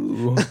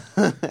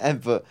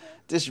 But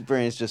dish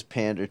brain's just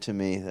pander to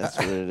me. That's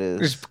what it is.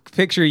 Just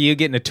picture you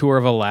getting a tour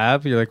of a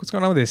lab. You're like, what's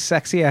going on with this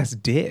sexy ass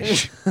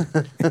dish?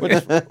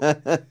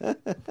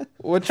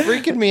 What's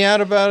freaking me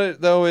out about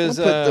it, though, is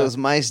Put those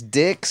mice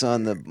dicks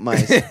on the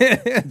mice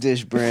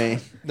dish brain.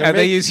 Yeah,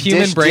 they use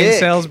human Dish brain dick.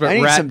 cells, but I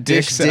need rat some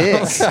dick dish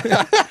cells.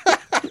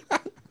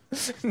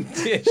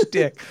 Dish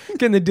dick.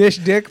 Can the dish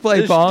dick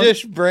play This pong?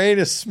 Dish Brain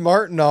is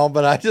smart and all,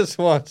 but I just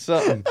want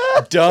something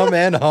dumb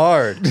and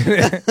hard.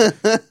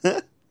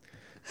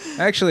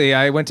 Actually,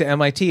 I went to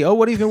MIT. Oh,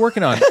 what have you been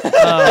working on?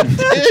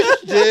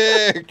 Dish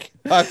Dick.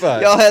 High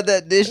five. Y'all had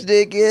that dish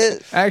dick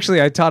yet?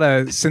 Actually, I taught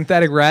a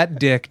synthetic rat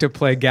dick to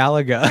play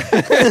Galaga.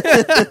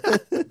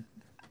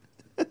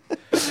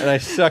 And I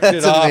sucked That's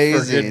it off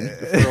amazing.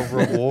 for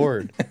a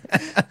reward.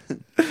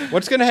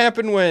 What's going to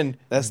happen when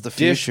That's the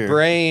Dish future.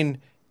 Brain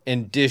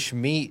and Dish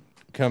Meat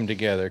come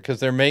together? Because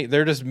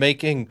they're just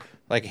making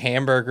like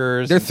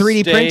hamburgers. They're and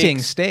 3D printing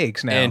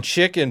steaks steaks now. and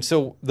chicken.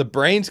 So the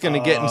brain's going to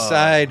get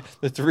inside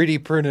the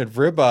 3D printed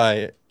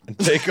ribeye and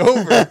take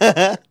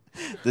over.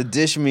 The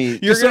dish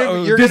meat. You're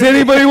Does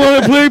anybody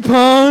want to play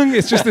Pong?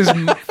 It's just this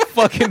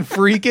fucking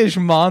freakish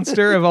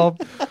monster of all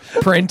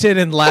printed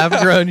and lab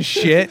grown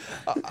shit.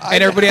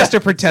 And everybody has to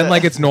pretend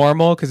like it's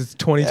normal because it's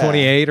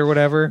 2028 or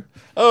whatever.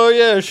 Oh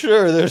yeah,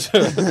 sure. There's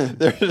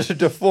a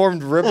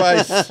deformed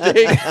ribeye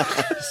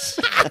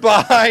steak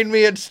behind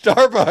me at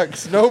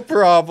Starbucks. No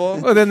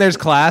problem. Well, then there's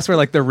class where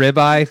like the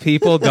ribeye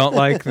people don't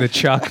like the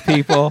chuck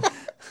people.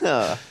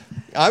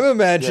 I'm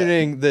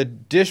imagining the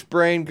Dish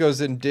Brain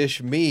goes in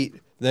Dish Meat,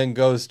 then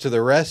goes to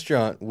the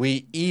restaurant.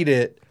 We eat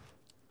it,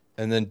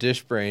 and then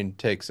Dish Brain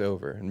takes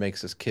over and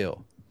makes us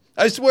kill.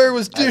 I swear it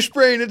was Dish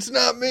Brain. It's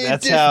not me.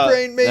 That's Dish how.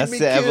 Brain made That's me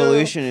the kill.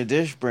 evolution of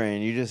dish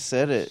brain. You just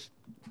said it.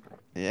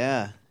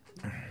 Yeah.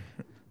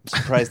 I'm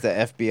surprised the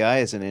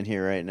FBI isn't in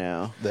here right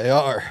now. They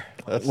are.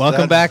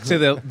 Welcome back to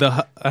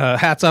the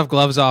Hats Off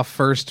Gloves Off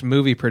first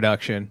movie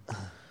production.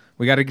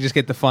 We got to just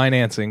get the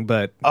financing,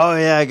 but Oh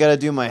yeah, I gotta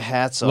do my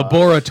hats off.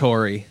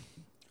 laboratory.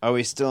 Are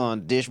we still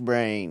on dish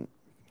brain?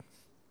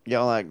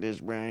 Y'all like dish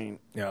brain?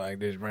 Yeah, like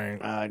this brain.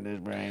 I like dish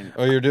brain.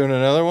 Oh, you're doing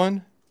another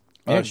one?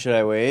 Oh, should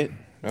I wait?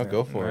 No,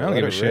 go for I it. don't Let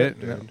give a it shit.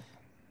 rip, dude.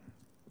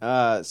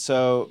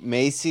 So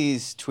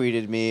Macy's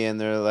tweeted me, and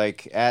they're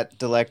like, at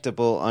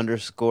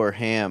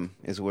delectable_ham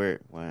is where.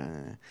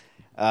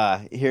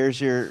 Here's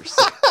your.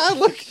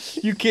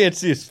 Look, you can't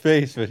see his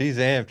face, but he's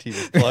amped.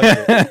 He's plugged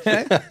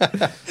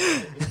it.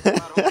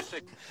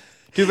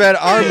 Too bad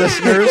our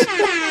listeners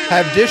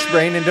have dish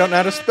brain and don't know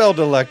how to spell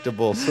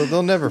delectable, so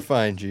they'll never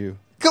find you.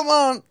 Come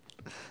on.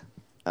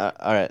 All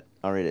right,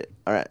 I'll read it.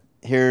 All right.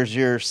 Here's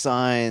your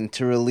sign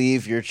to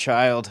relieve your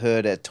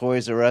childhood at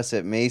Toys R Us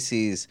at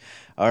Macy's.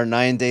 Our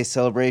 9-day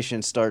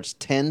celebration starts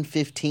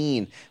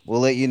 10:15. We'll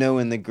let you know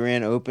when the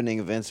grand opening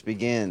events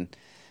begin.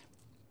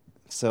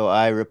 So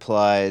I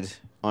replied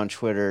on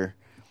Twitter,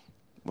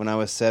 when I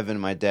was 7,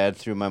 my dad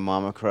threw my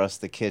mom across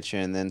the kitchen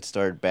and then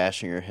started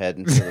bashing her head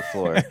into the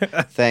floor.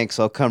 Thanks,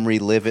 I'll come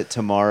relive it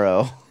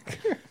tomorrow.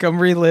 Come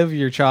relive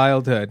your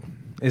childhood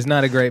is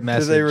not a great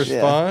message. Do they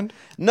respond?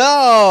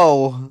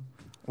 No!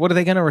 What are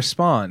they going to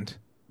respond?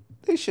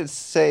 They should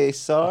say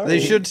sorry. They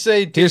should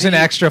say, Here's an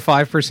extra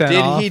 5% did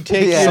off. he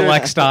take Yeah. you to,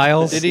 select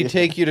styles? Did he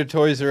take you to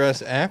Toys R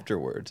Us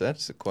afterwards?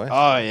 That's the question.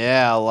 Oh,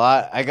 yeah, a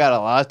lot. I got a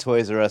lot of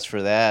Toys R Us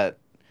for that.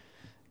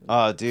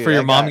 Oh, dude. For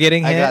your mom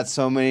getting I hit? got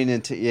so many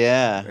Nintendo.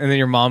 Yeah. And then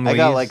your mom leaves. I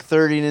got like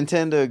 30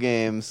 Nintendo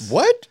games.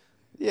 What?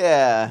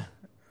 Yeah.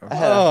 I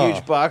had Oh. a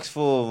huge box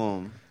full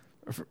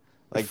of them.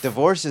 Like,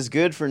 divorce is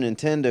good for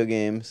Nintendo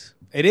games.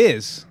 It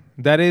is.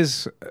 That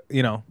is,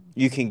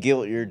 You can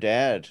guilt your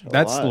dad.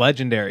 that's lot.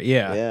 legendary.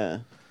 Yeah. Yeah.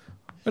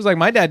 It was like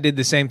my dad did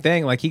the same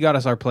thing. Like he got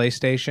us our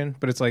PlayStation,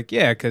 but it's like,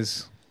 yeah,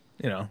 because,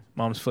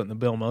 mom's footing the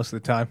bill most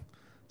of the time.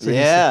 So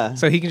Yeah.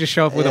 so he can just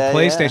show up with Yeah, a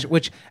PlayStation, yeah.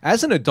 which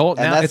as an adult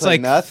And now, that's it's like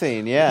like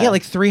nothing. Yeah. Yeah,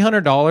 like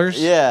 $300.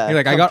 Yeah. You're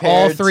like, I got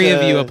all compared 3 of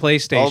to you a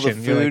PlayStation. All the You're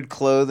food, like,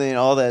 clothing,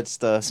 all that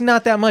stuff. it's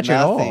not that much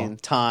Nothing.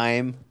 at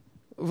Time.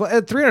 all.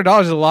 Well,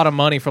 $300 is a lot of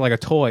money for like a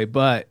toy,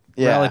 but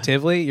Yeah.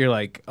 relatively, you're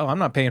like, oh, I'm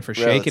not paying for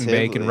shake and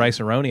bake and Relatively.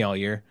 rice-a-roni all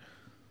year.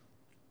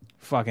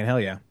 Fucking hell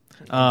yeah.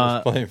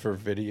 Just playing for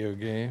video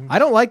games. I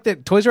don't like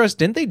that Toys R Us,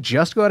 didn't they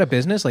just go out of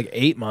business like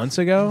 8 months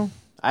ago?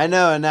 I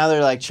know, and now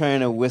they're like trying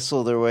to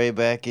whistle their way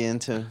back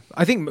into.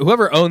 I think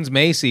whoever owns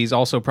Macy's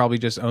also probably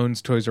just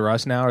owns Toys R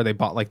Us now, or they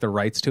bought like the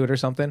rights to it or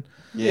something.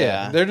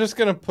 Yeah. They're just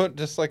gonna put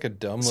just like a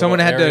dumb Someone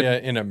little had to- area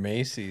in a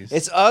Macy's.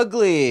 It's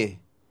ugly.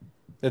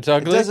 It's It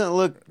ugly. doesn't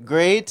look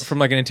great. From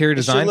like an interior It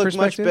should design look much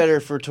perspective. better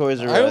for Toys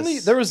R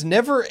Us. There was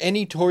never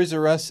any Toys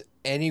R Us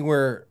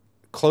anywhere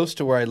close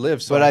to where I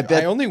live. So But I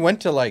bet- I only went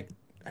to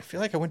I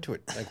feel like I went to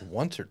it like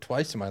once or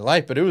twice in my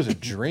life, but it was a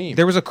dream.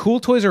 There was a cool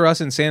Toys R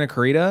Us in Santa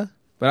Clarita,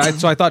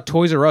 so I thought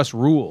Toys R Us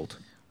ruled.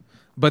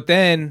 But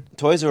then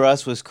Toys R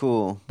Us was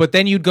cool.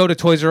 you'd go to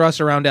Toys R Us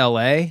around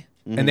LA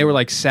and they were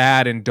like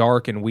sad and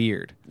dark and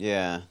weird.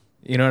 Yeah.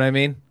 You know what I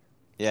mean?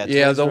 Yeah.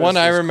 Yeah, Toys the R one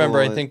Us I was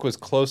remember cool. I think was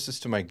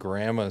closest to my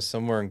grandma's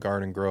somewhere in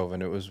Garden Grove,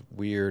 and it was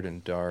weird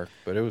and dark,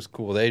 but it was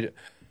cool.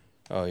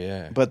 Oh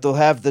yeah. But they'll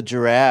have the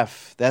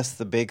giraffe. That's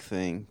the big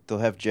thing. They'll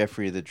have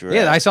Jeffrey the giraffe.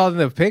 Yeah, I saw in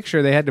the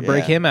picture they had to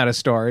break Yeah. him out of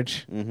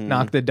storage,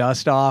 knock the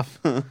dust off.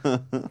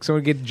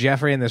 Someone get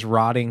Jeffrey in this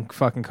rotting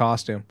fucking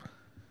costume.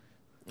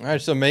 All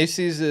right, so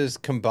Macy's is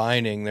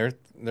combining. They're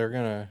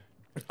gonna.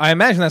 I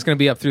imagine that's going to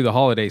be up through the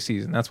holiday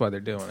season. That's why they're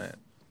doing it.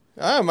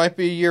 It might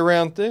be a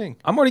year-round thing.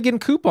 I'm already getting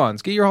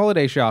coupons. Get your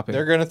holiday shopping.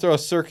 They're gonna throw a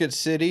Circuit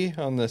City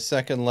on the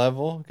second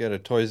level. Get a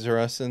Toys R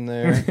Us in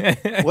there.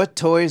 What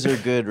toys are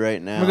good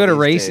right now? I'm going to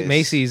go to these days?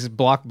 Macy's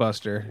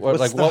Blockbuster. What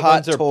What's the what hot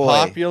ones are toy?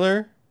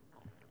 popular?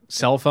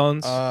 Cell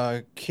phones.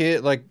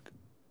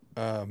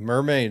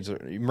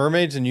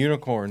 Mermaids and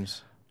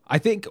unicorns. I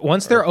think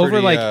once they're are over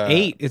pretty, like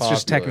 8, it's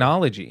just popular.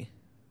 technology.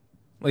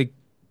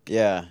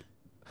 Yeah.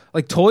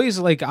 Like toys,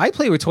 like I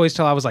played with toys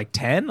till I was like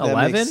 10, That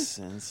 11. makes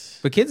sense.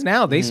 But kids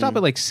now, they stop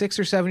at like 6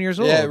 or 7 years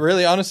old. Yeah,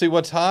 really. Honestly,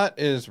 what's hot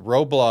is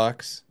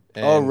Roblox.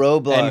 And,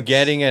 Roblox. and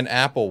getting an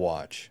Apple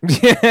Watch.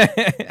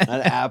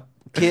 A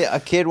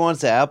kid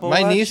wants an Apple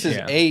My Watch? niece is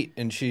Yeah. 8,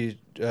 and she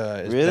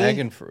is Really?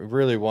 begging for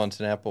really wants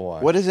an Apple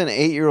Watch. What does an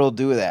 8-year-old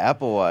do with an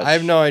Apple Watch? I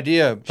have no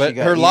idea, but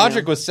got her email?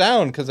 logic was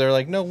sound because they're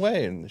like, "No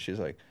way," and she's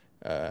like,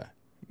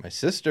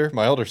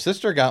 my older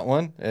sister got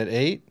one at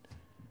 8."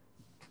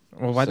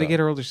 Well, why'd they So- get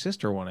her older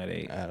sister one at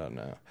 8? I don't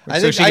know.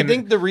 So she I can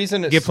think the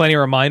reason it's Get plenty of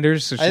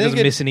reminders so she I think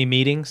doesn't miss any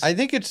meetings. I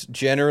think it's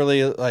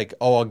generally like,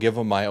 "Oh, I'll give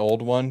them my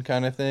old one"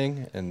 kind of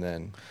thing, and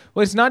then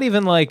Well, it's not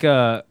even like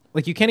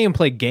you can't even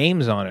play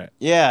games on it.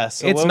 Yeah,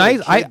 so It's what nice.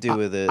 would a kid do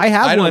with it? I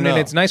have I don't one, and know.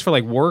 it's nice for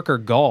like work or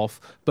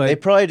golf. But They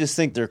probably just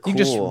think they're cool. you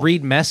just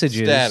read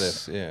messages.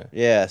 status, yeah.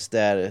 Yeah,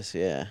 status,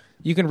 yeah.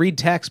 You can read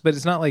text, but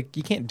it's not like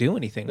you can't do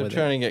anything They're with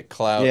trying it. to get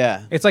clout.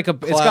 Yeah. It's like it's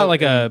got Clout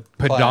like a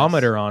in class.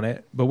 pedometer on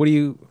it. But what do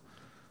you?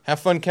 Have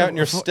fun counting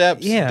your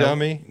steps, Yeah.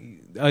 dummy.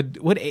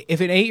 What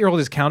if an 8-year-old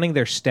is counting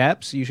their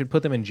steps? You should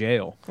put them in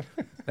jail.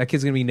 That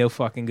kid's gonna be no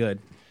fucking good.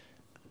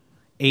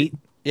 8.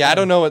 Yeah, I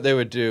don't know what they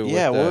would do.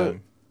 Yeah, with,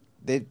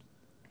 they.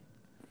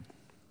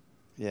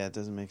 Yeah, it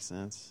doesn't make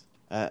sense.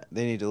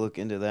 They need to look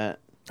into that.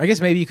 I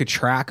guess maybe you could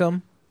track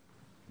them.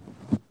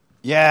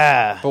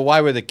 Yeah, but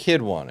why would the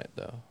kid want it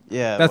though?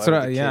 yeah. That's why what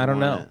would I- the yeah, kid I don't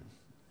want know. it?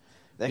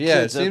 That Yeah,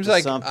 it kid's up seems to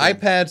like something.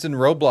 iPads and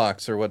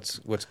Roblox are what's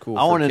cool.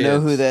 I want to know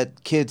who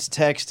that kid's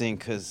texting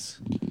because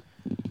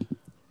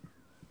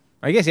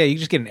I guess, yeah, you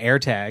just get an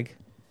AirTag.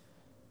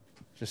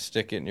 Just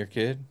stick it in your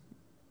kid.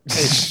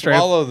 Straight up.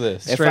 Swallow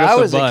this. if Straight I up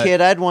the was a butt.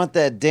 kid, I'd want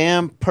that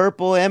damn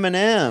purple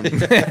M&M.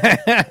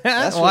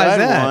 That's Why what is I'd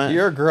that? want.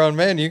 You're a grown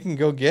man. You can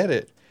go get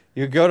it.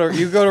 You go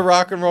to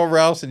Rock and Roll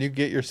Ralph's and you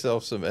get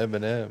yourself some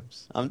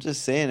M&Ms. I'm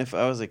just saying, if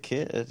I was a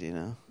kid, you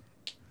know.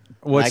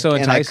 What's so and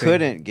enticing? I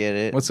couldn't get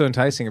it. What's so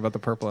enticing about the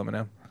purple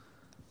M&M?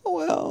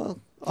 Well,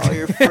 all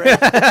your friends.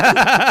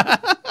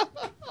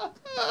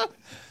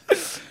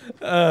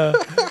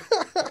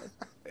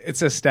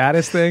 It's a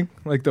status thing,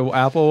 like the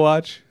Apple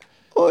Watch.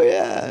 Oh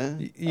yeah.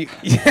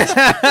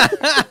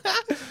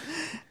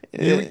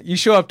 You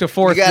show up to You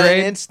fourth got an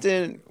grade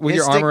instant with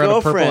your instant arm around a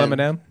purple girlfriend.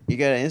 M&M. You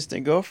got an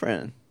instant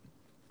girlfriend.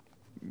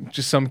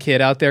 Just some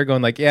kid out there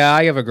going like, "Yeah,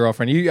 I have a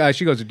girlfriend.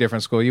 She goes to a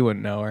different school. You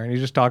wouldn't know her." And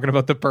you're just talking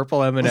about the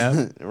purple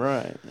M&M.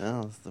 Right.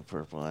 Oh, it's the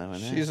purple M&M.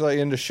 She's like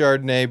into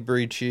Chardonnay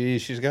Brie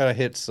cheese. She's got a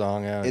hit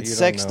song out. It's You don't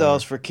sex know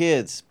dolls her. for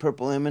kids.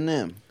 Purple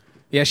M&M.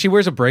 Yeah, she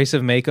wears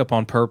abrasive makeup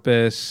on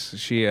purpose.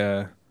 She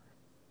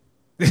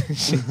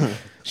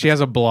she has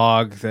a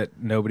blog that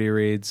nobody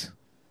reads.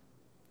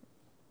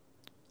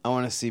 I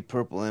want to see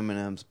Purple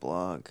M&M's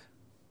blog.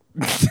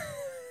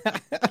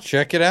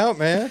 Check it out,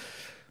 man.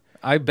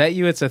 I bet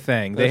you it's a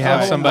thing. They There's have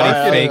a whole somebody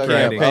marketing fake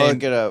campaign. writing. I'll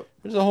look it up.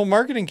 There's a whole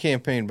marketing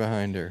campaign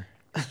behind her.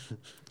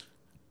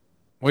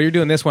 While you're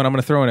doing this one, I'm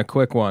going to throw in a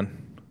quick one.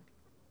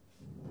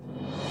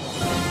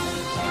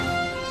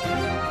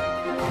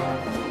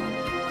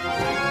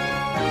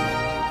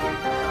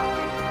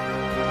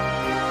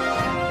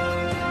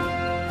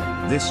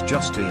 This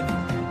just in.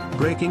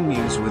 Breaking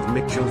news with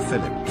Mitchell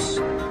Phillips.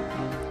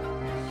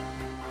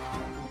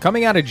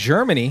 Coming out of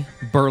Germany,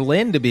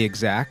 Berlin to be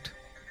exact.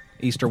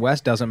 East or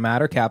West, doesn't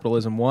matter.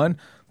 Capitalism won.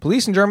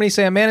 Police in Germany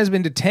say a man has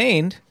been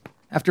detained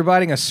after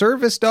biting a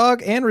service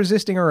dog and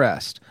resisting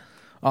arrest.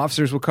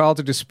 Officers were called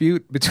to a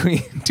dispute between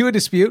two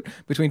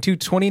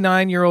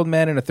 29-year-old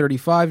men and a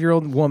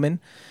 35-year-old woman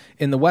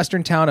in the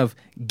western town of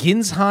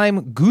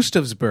Ginsheim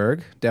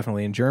Gustavsburg,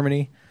 definitely in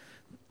Germany.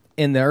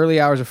 In the early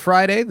hours of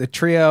Friday, the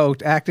trio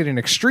acted in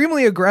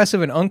extremely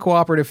aggressive and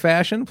uncooperative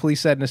fashion,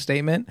 police said in a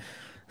statement.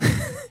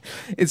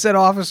 It said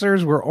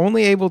officers were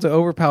only able to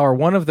overpower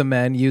one of the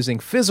men using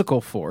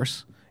physical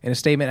force. And a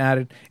statement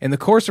added, in the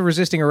course of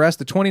resisting arrest,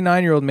 the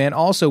 29-year-old man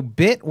also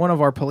bit one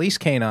of our police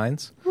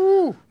canines,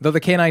 though the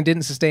canine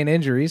didn't sustain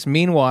injuries.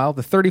 Meanwhile,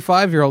 the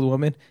 35-year-old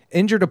woman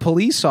injured a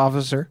police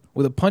officer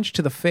with a punch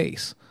to the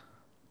face.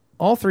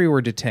 All three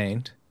were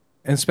detained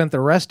and spent the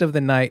rest of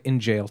the night in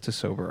jail to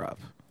sober up.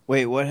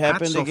 Wait, what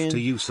happened Hats off again? to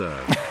you, sir.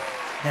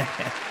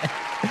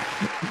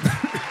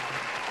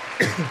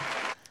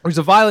 There's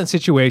a violent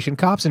situation.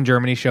 Cops in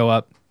Germany show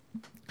up.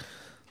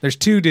 There's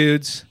two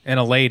dudes and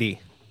a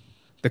lady.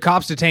 The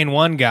cops detain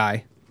one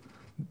guy.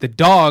 The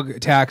dog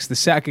attacks the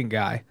second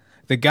guy.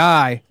 The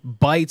guy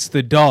bites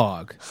the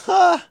dog.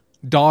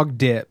 Dog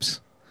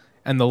dips.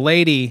 And the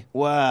lady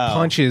Wow.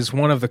 punches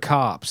one of the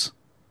cops.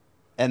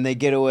 And they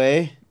get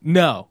away?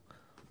 No.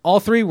 All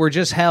three were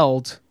just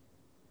held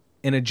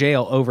in a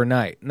jail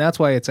overnight. And that's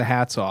why it's a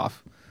hats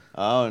off.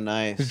 Oh,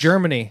 nice.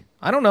 Germany.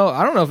 I don't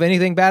know if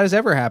anything bad has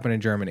ever happened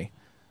in Germany.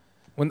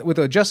 With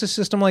a justice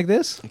system like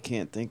this, I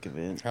can't think of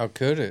it. How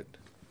could it?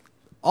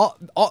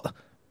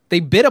 they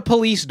bit a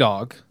police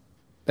dog.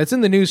 That's in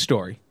the news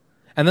story.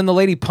 And then the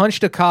lady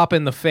punched a cop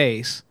in the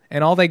face,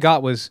 and all they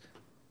got was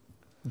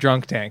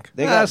drunk tank.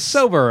 They got-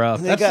 sober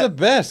up. they That's got- the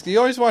best. You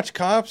always watch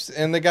Cops,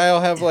 and the guy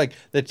will have like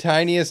the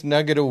tiniest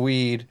nugget of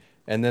weed,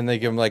 and then they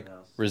give him like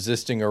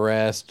resisting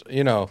arrest.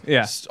 You know,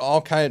 Yeah.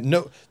 all kind.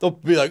 No, they'll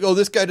be like, "Oh,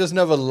 this guy doesn't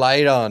have a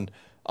light on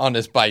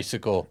his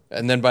bicycle,"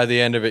 and then by the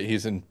end of it,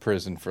 he's in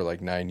prison for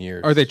like 9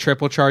 years. Or they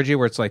triple charge you,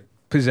 where it's like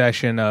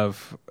possession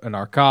of a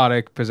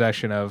narcotic,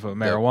 possession of a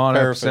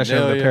marijuana, possession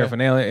of the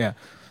paraphernalia. Yeah,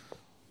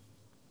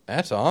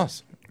 That's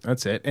awesome.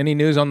 that's it. Any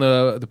news on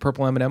the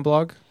Purple M&M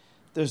blog?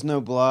 There's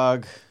no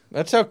blog.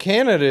 That's how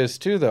Canada is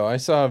too, though. I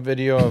saw a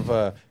video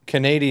of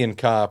Canadian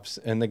cops,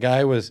 and the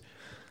guy was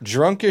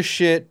drunk as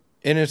shit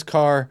in his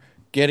car,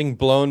 getting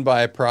blown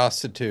by a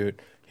prostitute.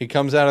 He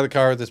comes out of the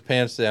car with his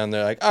pants down.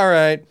 They're like, "All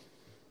right,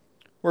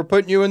 we're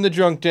putting you in the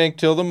drunk tank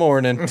till the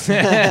morning."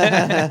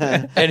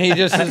 And he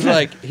just is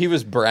like, he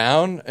was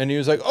brown, and he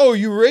was like, "Oh,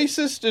 you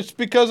racist? It's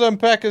because I'm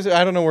Pakistan."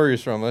 I don't know where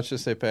he's from. Let's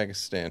just say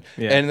Pakistan.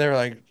 Yeah. And they're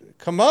like,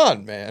 "Come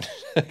on, man."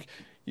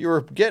 You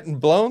were getting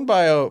blown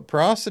by a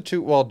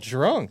prostitute while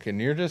drunk,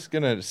 and you're just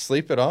going to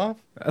sleep it off?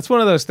 That's one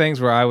of those things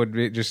where I would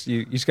be you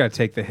just got to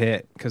take the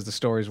hit because the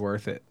story's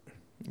worth it.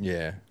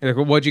 Yeah. You're like,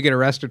 well, what'd you get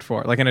arrested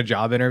for? Like in a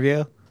job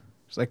interview?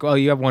 It's like, well,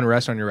 you have one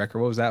arrest on your record.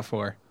 What was that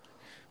for?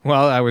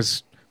 Well, I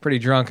was pretty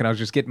drunk and I was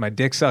just getting my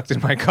dick sucked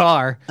in my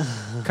car.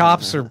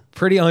 Cops are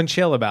pretty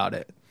unchill about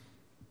it.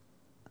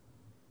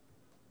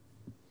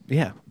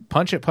 Yeah,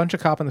 punch a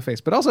cop in the face.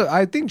 But also,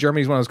 I think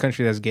Germany's one of those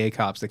countries that has gay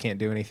cops that can't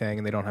do anything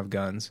and they don't have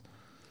guns.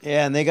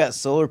 Yeah, and they got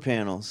solar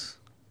panels.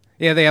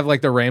 Yeah, they have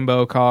like the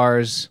rainbow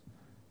cars,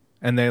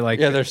 and they like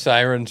Yeah, their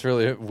siren's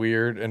really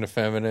weird and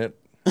effeminate.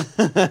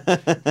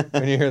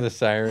 When you hear the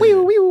siren.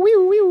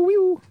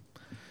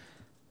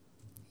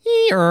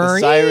 The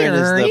siren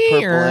is the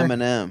purple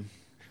M&M.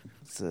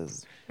 It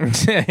says,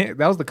 That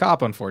was the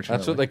cop, unfortunately.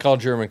 That's what they call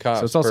German cops.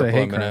 So it's also a purple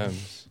hate crime.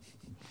 M&Ms.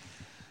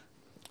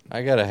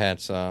 I got a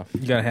hats off.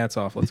 You got hats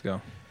off. Let's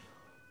go.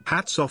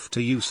 Hats off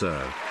to you,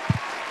 sir.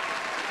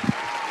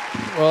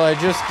 Well, I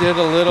just did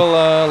a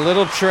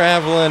little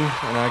traveling,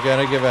 and I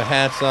gotta give a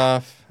hats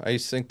off. I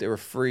used to think they were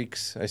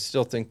freaks. I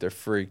still think they're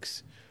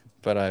freaks,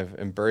 but I've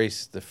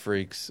embraced the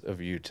freaks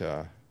of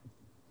Utah.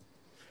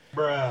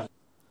 Bruh.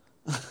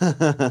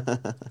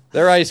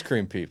 They're ice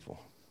cream people,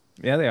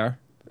 Yeah, they are.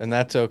 and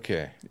that's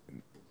okay.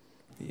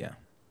 Yeah.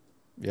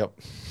 Yep.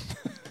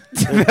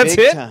 they're That's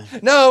big it? time.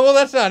 No, well,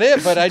 that's not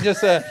it. But I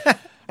just, they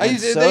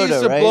used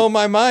soda, to right? blow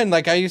my mind.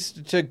 Like I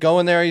used to go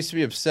in there. I used to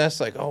be obsessed.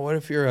 Like, oh, what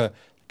if you're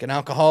an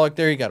alcoholic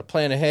there? You got to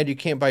plan ahead. You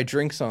can't buy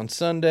drinks on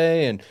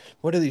Sunday. And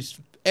what are these?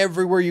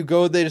 Everywhere you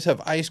go, they just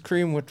have ice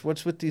cream.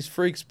 What's with these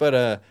freaks?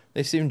 But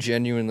they seem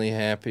genuinely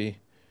happy.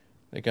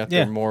 They got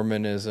Yeah. their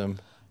Mormonism.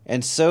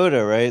 And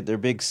soda, right? They're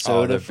big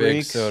soda they're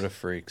freaks. big soda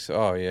freaks.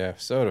 Oh yeah,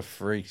 soda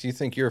freaks. You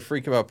think you're a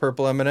freak about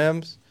purple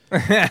M&Ms?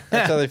 That's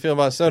how they feel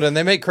about soda. And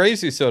they make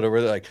crazy soda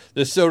where they're like,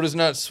 this soda's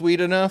not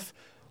sweet enough.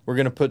 We're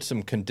going to put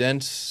some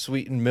condensed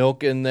sweetened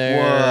milk in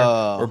there.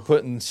 Whoa. We're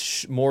putting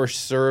more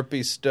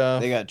syrupy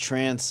stuff. They got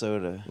trans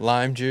soda.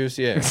 Lime juice,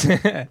 yeah.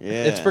 Yeah.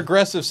 It's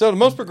progressive soda.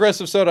 Most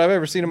progressive soda I've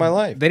ever seen in my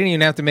life. They didn't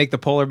even have to make the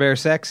polar bear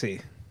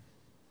sexy.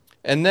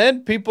 And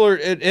then people are,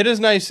 it is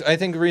nice. I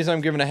think the reason I'm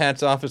giving a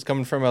hats off is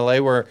coming from LA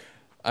where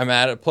I'm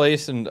at a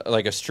place and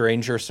like a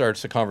stranger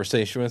starts a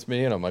conversation with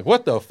me and I'm like,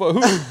 what the fuck?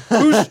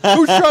 Who's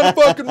trying to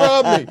fucking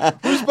rob me?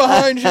 Who's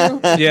behind you?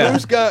 Yeah.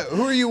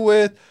 Who are you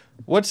with?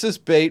 What's this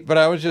bait? But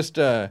I was just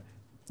in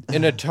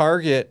a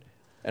Target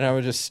and I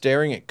was just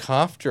staring at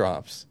cough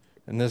drops.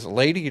 And this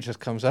lady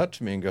just comes up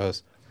to me and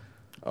goes,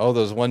 oh,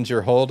 those ones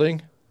you're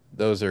holding?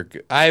 Those are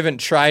good. I haven't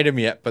tried them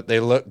yet, but they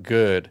look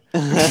good.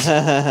 And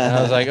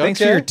I was like, okay. Thanks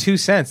for your 2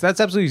 cents. That's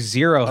absolutely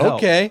zero help.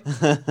 Okay.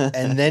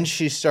 And then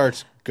she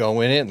starts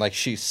going in, like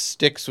she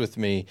sticks with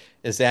me,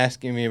 is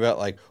asking me about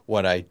like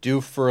what I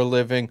do for a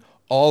living,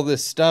 all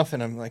this stuff.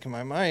 And I'm like, in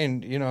my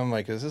mind, I'm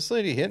like, is this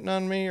lady hitting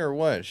on me or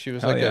what? She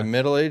was Hell like yeah. a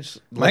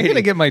middle-aged Am I lady. going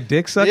to get my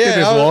dick sucked Yeah, at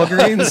this I was-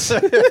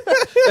 Walgreens?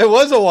 It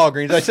was a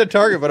Walgreens. I said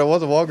Target, but it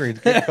was a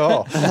Walgreens. Good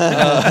call.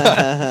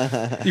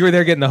 You were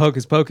there getting the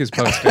Hocus Pocus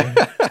poster.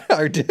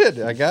 I did.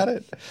 I got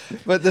it.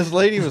 But this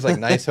lady was like,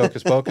 nice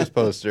Hocus Pocus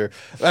poster.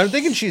 I'm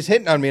thinking she's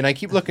hitting on me, and I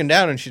keep looking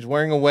down, and she's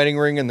wearing a wedding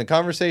ring, and the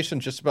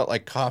conversation's just about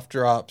like cough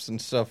drops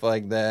and stuff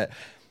like that.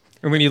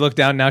 And when you look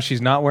down, now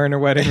she's not wearing her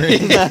wedding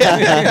ring.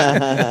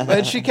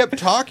 And she kept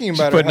talking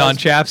about Putting her on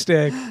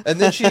husband. chapstick. And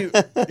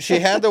then she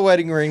had the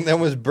wedding ring, then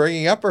was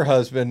bringing up her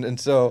husband, and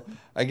so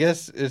I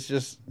guess it's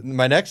just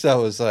my next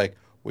thought was like,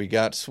 we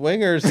got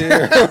swingers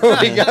here.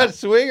 We got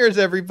swingers,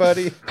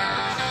 everybody.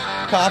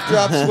 Cough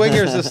drop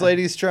swingers. This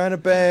lady's trying to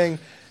bang.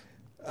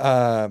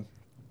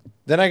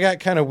 Then I got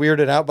kind of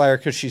weirded out by her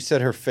because she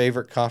said her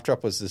favorite cough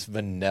drop was this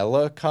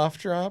vanilla cough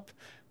drop,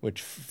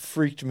 which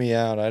freaked me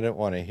out. I didn't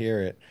want to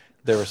hear it.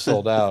 They were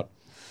sold out.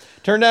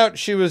 Turned out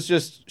she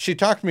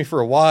talked to me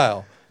for a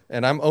while,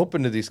 and I'm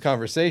open to these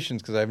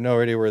conversations because I have no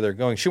idea where they're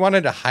going. She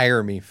wanted to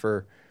hire me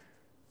for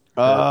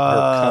her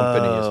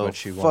company is what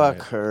she wanted.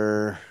 Fuck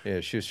her.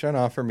 Yeah, she was trying to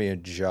offer me a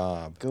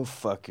job. Go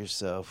fuck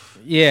yourself.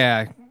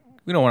 Yeah.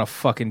 We don't want a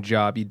fucking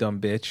job, you dumb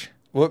bitch.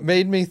 What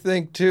made me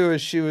think too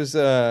is she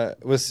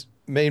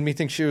made me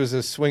think she was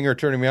a swinger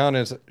turning me on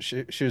is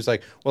she was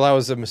like, well, I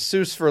was a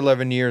masseuse for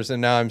 11 years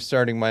and now I'm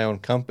starting my own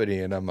company.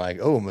 And I'm like,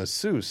 oh,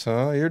 masseuse,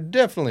 huh? You're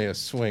definitely a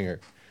swinger.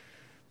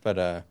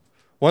 But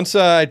once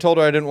I told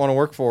her I didn't want to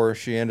work for her,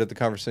 she ended the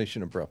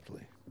conversation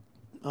abruptly.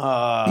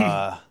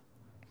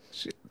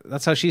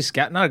 That's how she's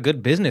not a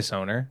good business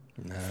owner.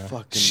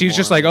 Fucking She's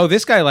just like, oh,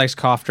 this guy likes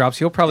cough drops.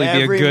 He'll probably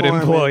Every be a good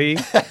Mormon. employee.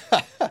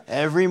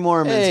 Every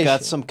Mormon's Hey,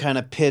 got some kind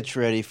of pitch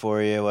ready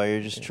for you while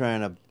you're just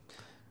trying to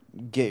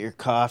get your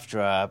cough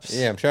drops.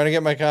 Yeah, I'm trying to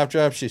get my cough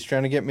job. She's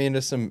trying to get me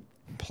into some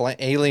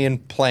alien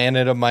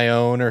planet of my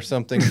own or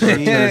something for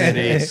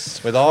eternity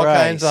Jesus with all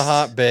kinds of Christ.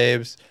 hot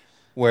babes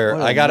where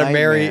What a I got to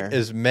marry nightmare.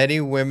 as many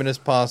women as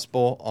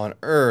possible on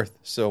Earth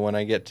so when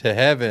I get to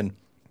heaven,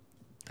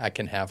 I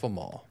can have them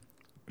all.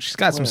 She's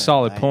got some What a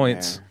solid nightmare.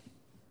 points.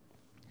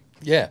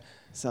 Yeah.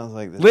 Sounds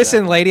like this.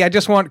 Listen, lady, I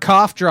just want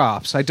cough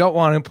drops. I don't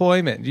want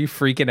employment. You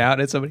freaking out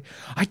at somebody?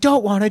 I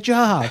don't want a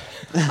job.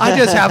 I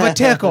just have a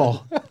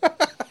tickle.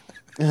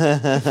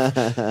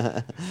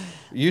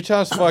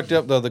 Utah's fucked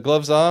up, though. The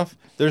gloves off.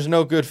 There's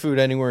no good food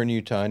anywhere in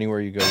Utah, anywhere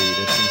you go eat.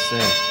 It's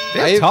insane.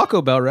 They have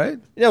Taco Bell, right?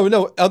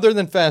 No, other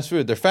than fast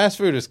food. Their fast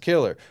food is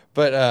killer.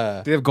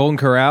 But They have Golden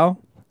Corral.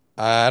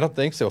 I don't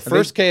think so.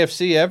 First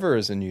KFC ever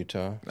is in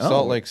Utah,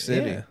 Salt Lake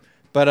City. yeah.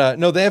 But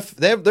no, they have.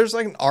 There's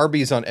like an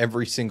Arby's on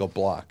every single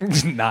block.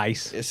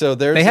 Nice. So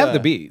there's. They have the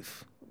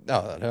beef.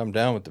 No, I'm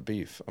down with the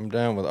beef. I'm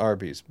down with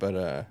Arby's,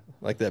 but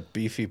like that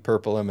beefy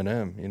purple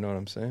M&M. You know what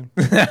I'm saying?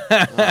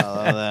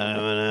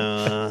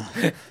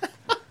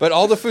 But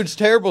all the food's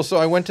terrible. So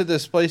I went to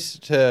this place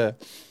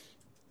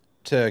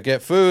to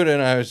get food,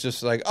 and I was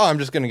just like, oh, I'm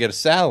just going to get a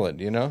salad,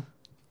 Yeah.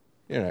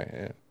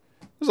 It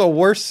was the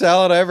worst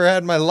salad I ever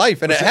had in my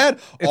life, and it had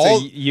It's all.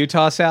 a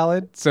Utah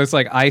salad, so it's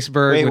like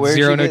iceberg Wait, with where'd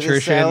zero you get this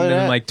nutrition salad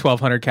and at? like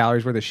 1,200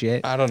 calories worth of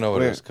shit. I don't know what it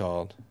Where- was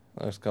called.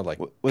 It was called like.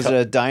 Was it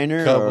a diner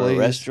or a Cubblies.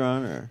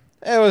 restaurant or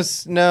It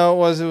was no.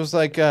 It was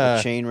like a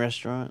chain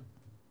restaurant?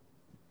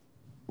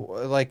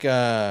 like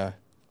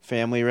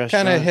Family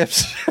restaurant? kind of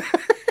hipster.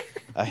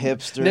 A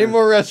hipster? Name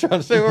more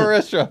restaurants. Name more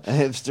restaurants. A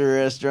hipster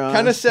restaurant?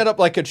 Kind of set up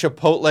like a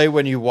Chipotle.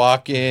 When you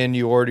walk in,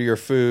 you order your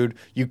food.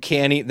 You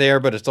can eat there,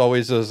 but it's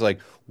always those like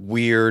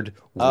weird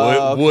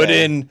Oh, okay.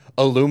 wooden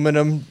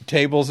aluminum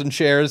tables and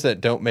chairs that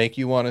don't make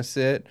you want to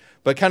sit.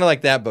 But kind of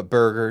like that, but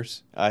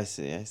burgers. I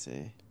see.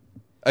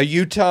 A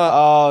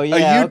Utah. Oh,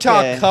 yeah, A Utah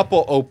okay.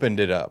 couple opened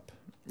it up.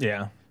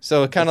 Yeah.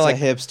 So kind of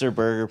It's like a hipster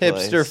burger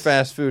place. hipster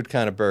fast food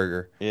kind of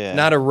burger. Yeah.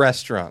 Not a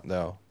restaurant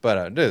though.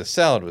 But dude, the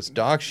salad was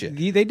dog shit.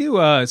 They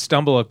do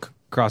stumble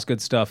across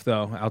good stuff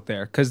though out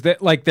there because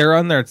they're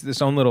on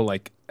this own little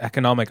like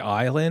economic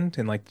island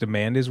and like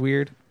demand is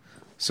weird.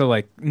 So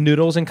like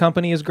Noodles and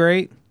Company is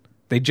great.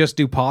 They just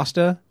do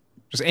pasta,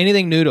 just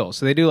anything noodles.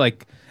 So they do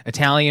like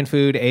Italian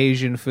food,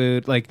 Asian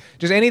food, like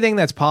just anything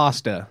that's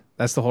pasta.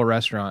 That's the whole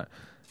restaurant.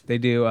 They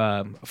do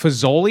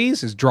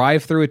Fazoli's is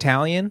drive-through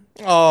Italian.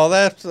 Oh,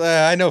 that's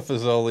I know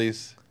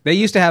Fazoli's. They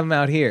used to have them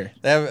out here.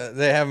 They have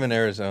them in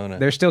Arizona.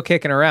 They're still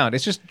kicking around.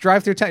 It's just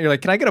drive-through town. You're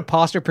like, can I get a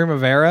pasta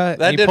primavera?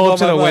 That And you did pull blow up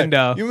to my the mind.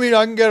 window. You mean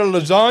I can get a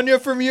lasagna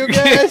from you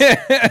guys?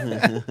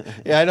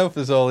 Yeah, I know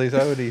Fazoli's.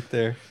 I would eat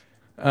there.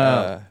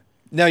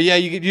 No, yeah,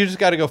 you just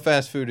got to go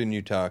fast food in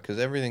Utah because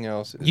everything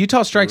else. Is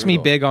Utah strikes me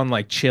brutal. big on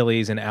like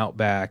Chili's and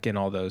Outback and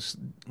all those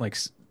like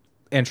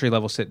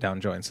entry-level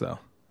sit-down joints though.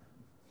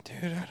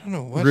 Dude, I don't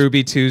know what.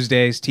 Ruby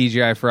Tuesdays,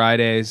 TGI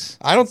Fridays.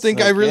 I don't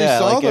think I really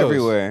saw like those.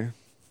 everywhere.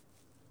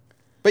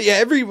 But yeah,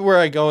 everywhere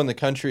I go in the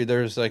country,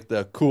 there's like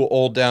the cool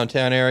old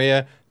downtown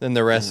area. Then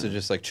the rest are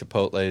just like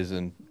Chipotle's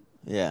and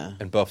Yeah.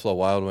 Buffalo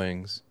Wild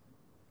Wings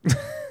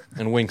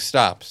and Wing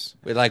Stops.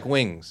 We like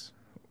wings.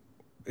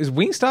 Is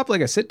Wingstop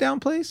like a sit-down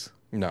place?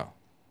 No,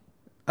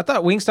 I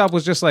thought Wingstop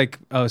was just like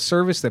a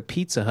service that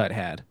Pizza Hut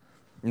had.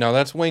 no,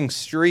 that's Wing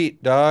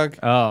Street, dog.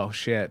 Oh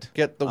shit.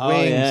 Get the Oh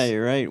wings. yeah,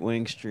 you're right.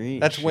 Wing Street.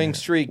 That's Wing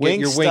Street. Get Wing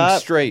your Stop.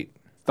 wings straight.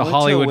 The Went to a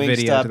Hollywood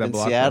video Wingstop to that in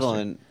blockbuster. Seattle,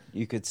 and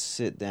you could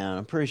sit down.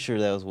 I'm pretty sure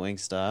that was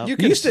Wingstop. You You,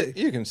 can used to-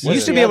 you can You sit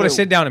used to in. be able to other-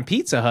 sit down in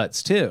Pizza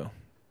Huts too.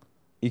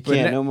 can't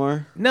ne- no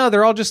more. No,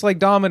 they're all just like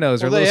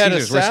Domino's or Well, they Little had a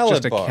Caesars, where it's just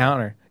salad a bar.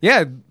 counter.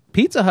 Yeah,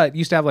 Pizza Hut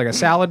used to have like a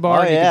salad bar.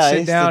 Oh and you yeah, could I sit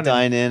used down. to and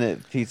dine in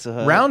at Pizza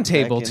Hut. Round back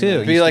Table, in too. the-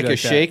 You Be used to like do a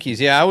like that.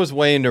 Shakey's. Yeah, I was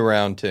way into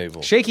Round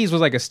Table. Shakey's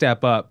was like a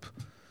step up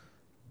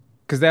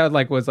because that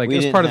like was like We it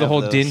was didn't part of the have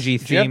whole those. dingy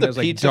Did you have theme. the It was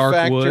like Pizza dark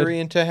Factory wood.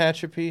 in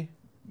Tehachapi?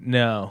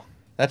 No,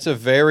 That's a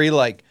very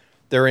like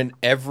they're in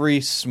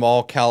every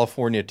small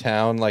California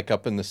town, like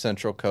up in the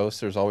Central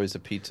Coast. There's always a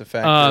pizza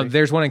factory.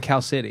 there's one in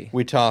Cal City,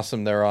 We toss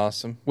them. They're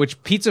awesome.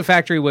 which Pizza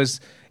Factory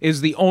is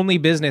the only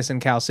business in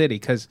Cal City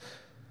because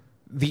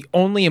the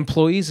only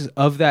employees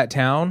of that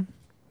town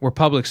were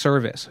public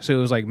service. So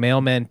it was like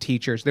mailmen,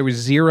 teachers. There was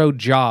 0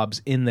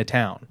 jobs in the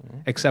town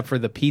except for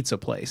the pizza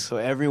place. So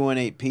everyone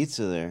ate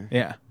pizza there.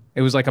 Yeah.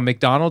 It was like a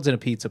McDonald's and a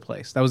pizza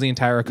place. That was the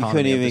entire You economy.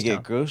 couldn't of even this get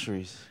town.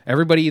 groceries.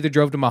 Everybody either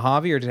drove to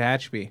Mojave or to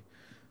Tehachapi.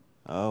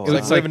 Oh, It It's was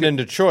like like living in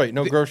Detroit.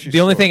 No grocery.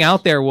 The only stores. thing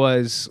out there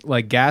was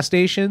like gas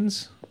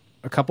stations,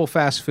 a couple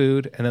fast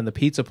food, and then the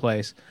pizza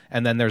place,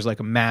 and then there's like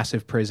a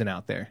massive prison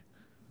out there.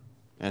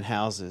 and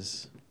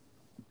houses.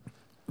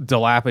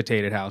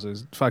 Dilapidated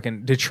houses.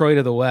 Fucking Detroit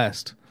of the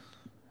West.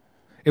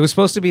 It was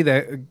supposed to be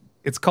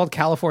it's called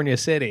California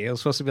City. It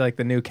was supposed to be like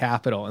the new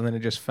capital, and then it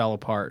just fell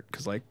apart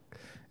because like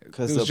it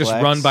was the just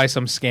blacks- run by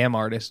some scam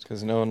artist.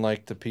 because no one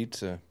liked the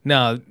pizza.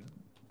 No,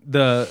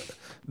 the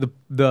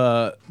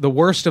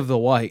worst of the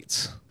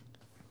whites.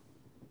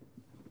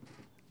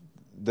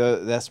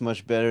 That's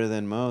much better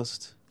than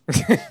most.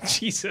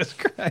 Jesus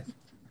Christ.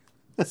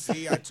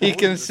 See, I told He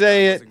can you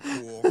say that it.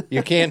 wasn't cool.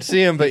 You can't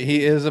see him, but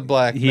he is a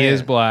black He man.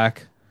 is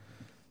black.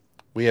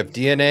 We have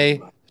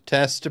DNA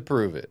tests to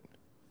prove it.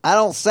 I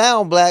don't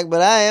sound black,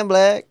 but I am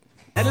black.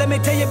 And let me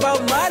tell you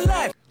about my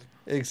life.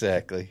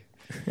 Exactly.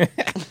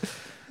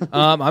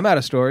 I'm out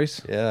of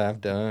stories. Yeah, I'm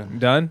done.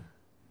 Done?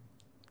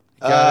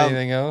 Got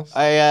anything else?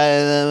 I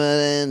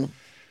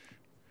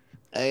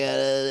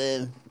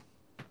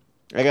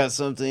got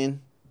something.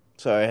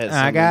 Sorry, I had something.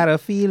 I got a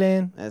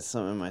feeling. I had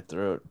something in my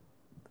throat.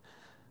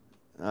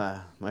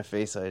 My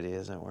face ID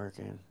isn't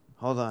working.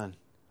 Hold on.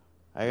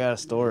 I got a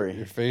story.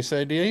 Your face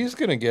idea? He's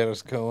going to get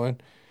us going.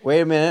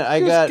 Wait a minute. I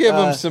Just got give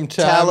him some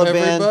time,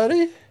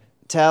 everybody.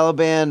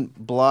 Taliban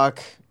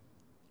block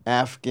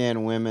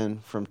Afghan women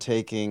from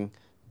taking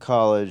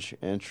college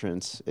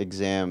entrance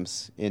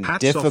exams in Hats off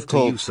to you,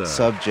 difficult sir.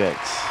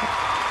 subjects.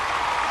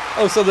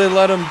 Oh, so they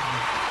let him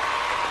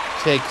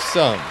take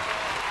some.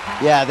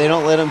 Yeah, they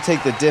don't let them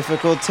take the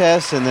difficult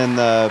tests, and then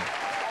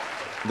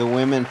the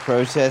women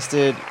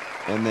protested,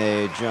 and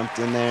they jumped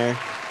in there,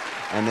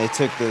 and they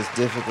took those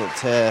difficult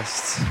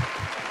tests,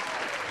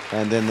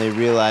 and then they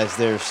realized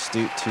they're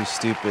too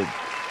stupid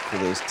for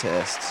those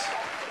tests.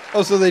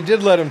 Oh, so they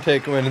did let him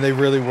take them in, and they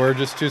really were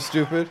just too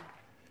stupid?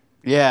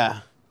 Yeah,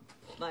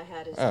 My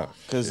hat is Oh.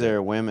 off. because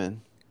they're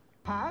women.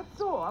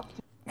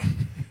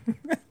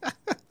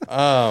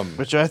 Um,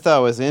 Which I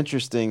thought was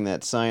interesting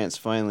that science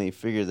finally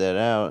figured that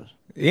out.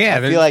 Yeah, I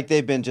they're- feel like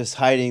they've been just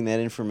hiding that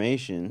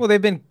information. well,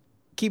 they've been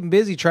keeping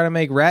busy trying to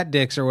make rat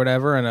dicks or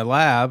whatever in a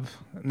lab.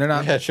 And they're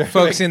not yeah, trying to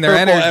focusing make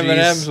their purple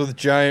energies. M&Ms with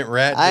giant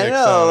rat dicks I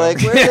know, on 'em.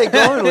 like, where are they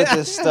going with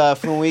this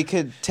stuff when we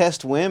could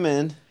test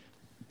women?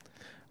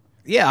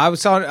 Yeah, I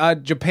was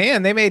on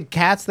Japan. They made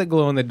cats that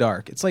glow in the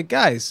dark. It's like,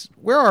 guys,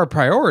 where are our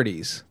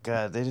priorities?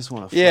 God, they just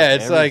want to. Yeah,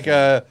 it's like,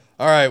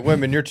 all right,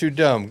 women, you're too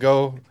dumb.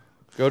 Go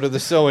to the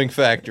sewing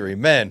factory.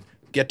 Men,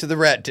 get to the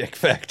rat dick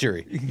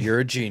factory. You're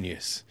a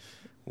genius.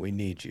 We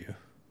need you.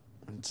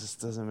 it just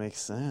doesn't make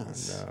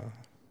sense.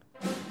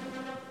 No.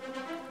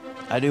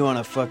 I do want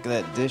to fuck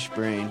that dish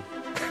brain,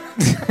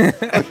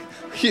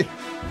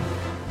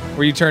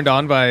 Were you turned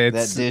on by that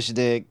its dish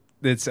dick.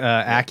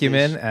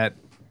 acumen dish. at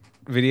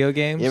video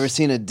games? You ever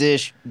seen a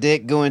dish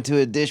dick go into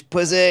a dish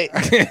pussy? Oh,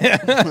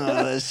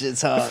 that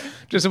shit's hot.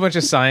 Just a bunch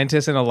of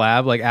scientists in a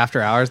lab, like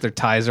after hours, their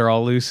ties are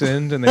all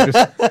loosened, and they're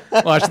just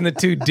watching the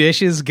two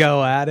dishes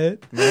go at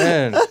it.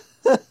 Man,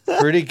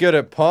 pretty good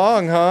at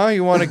Pong, huh?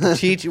 You want to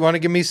teach? You want to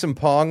give me some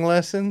Pong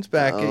lessons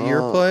back at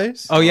your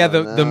place? Oh yeah,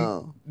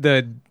 no.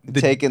 the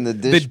Taking the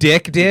the dish.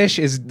 dick dish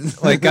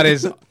is like got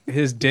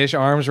his dish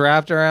arms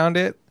wrapped around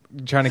it,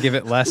 trying to give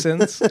it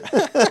lessons.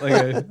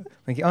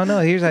 like, oh no,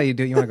 here's how you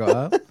do it. You want to go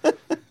up?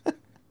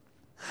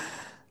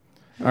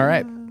 All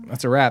right,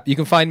 that's a wrap. You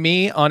can find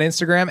me on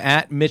Instagram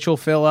at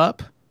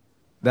MitchellPhilUp.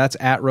 That's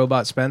at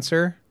Robot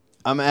Spencer.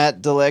 I'm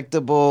at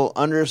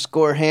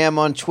delectable_ham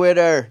on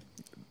Twitter.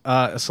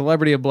 A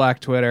celebrity of Black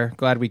Twitter.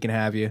 Glad we can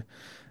have you.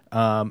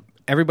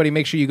 Everybody,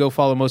 make sure you go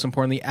follow, most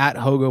importantly, at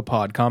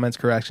HogoPod. Comments,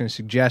 corrections,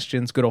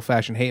 suggestions, good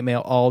old-fashioned hate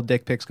mail, all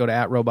dick pics go to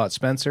at Robot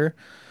Spencer.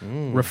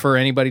 Refer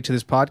anybody to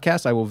this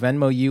podcast. I will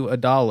Venmo you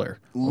 $1.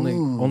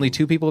 Only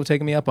 2 people have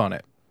taken me up on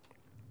it.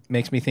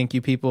 Makes me think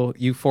you people,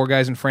 you 4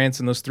 guys in France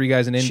and those 3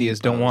 guys in India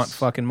don't want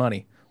fucking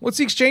money. What's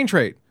the exchange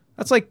rate?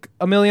 That's like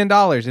 $1 million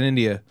in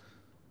India.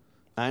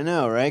 I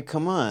know, right?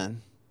 Come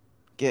on.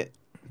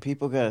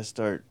 People got to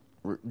start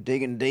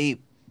digging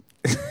deep.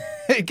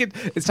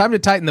 It's time to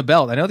tighten the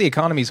belt. I know the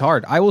economy's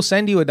hard. I will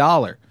send you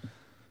 $1.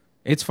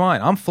 It's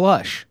fine. I'm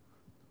flush.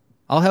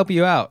 I'll help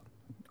you out.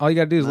 All you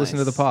got to do is listen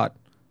to the pod.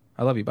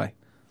 I love you. Bye.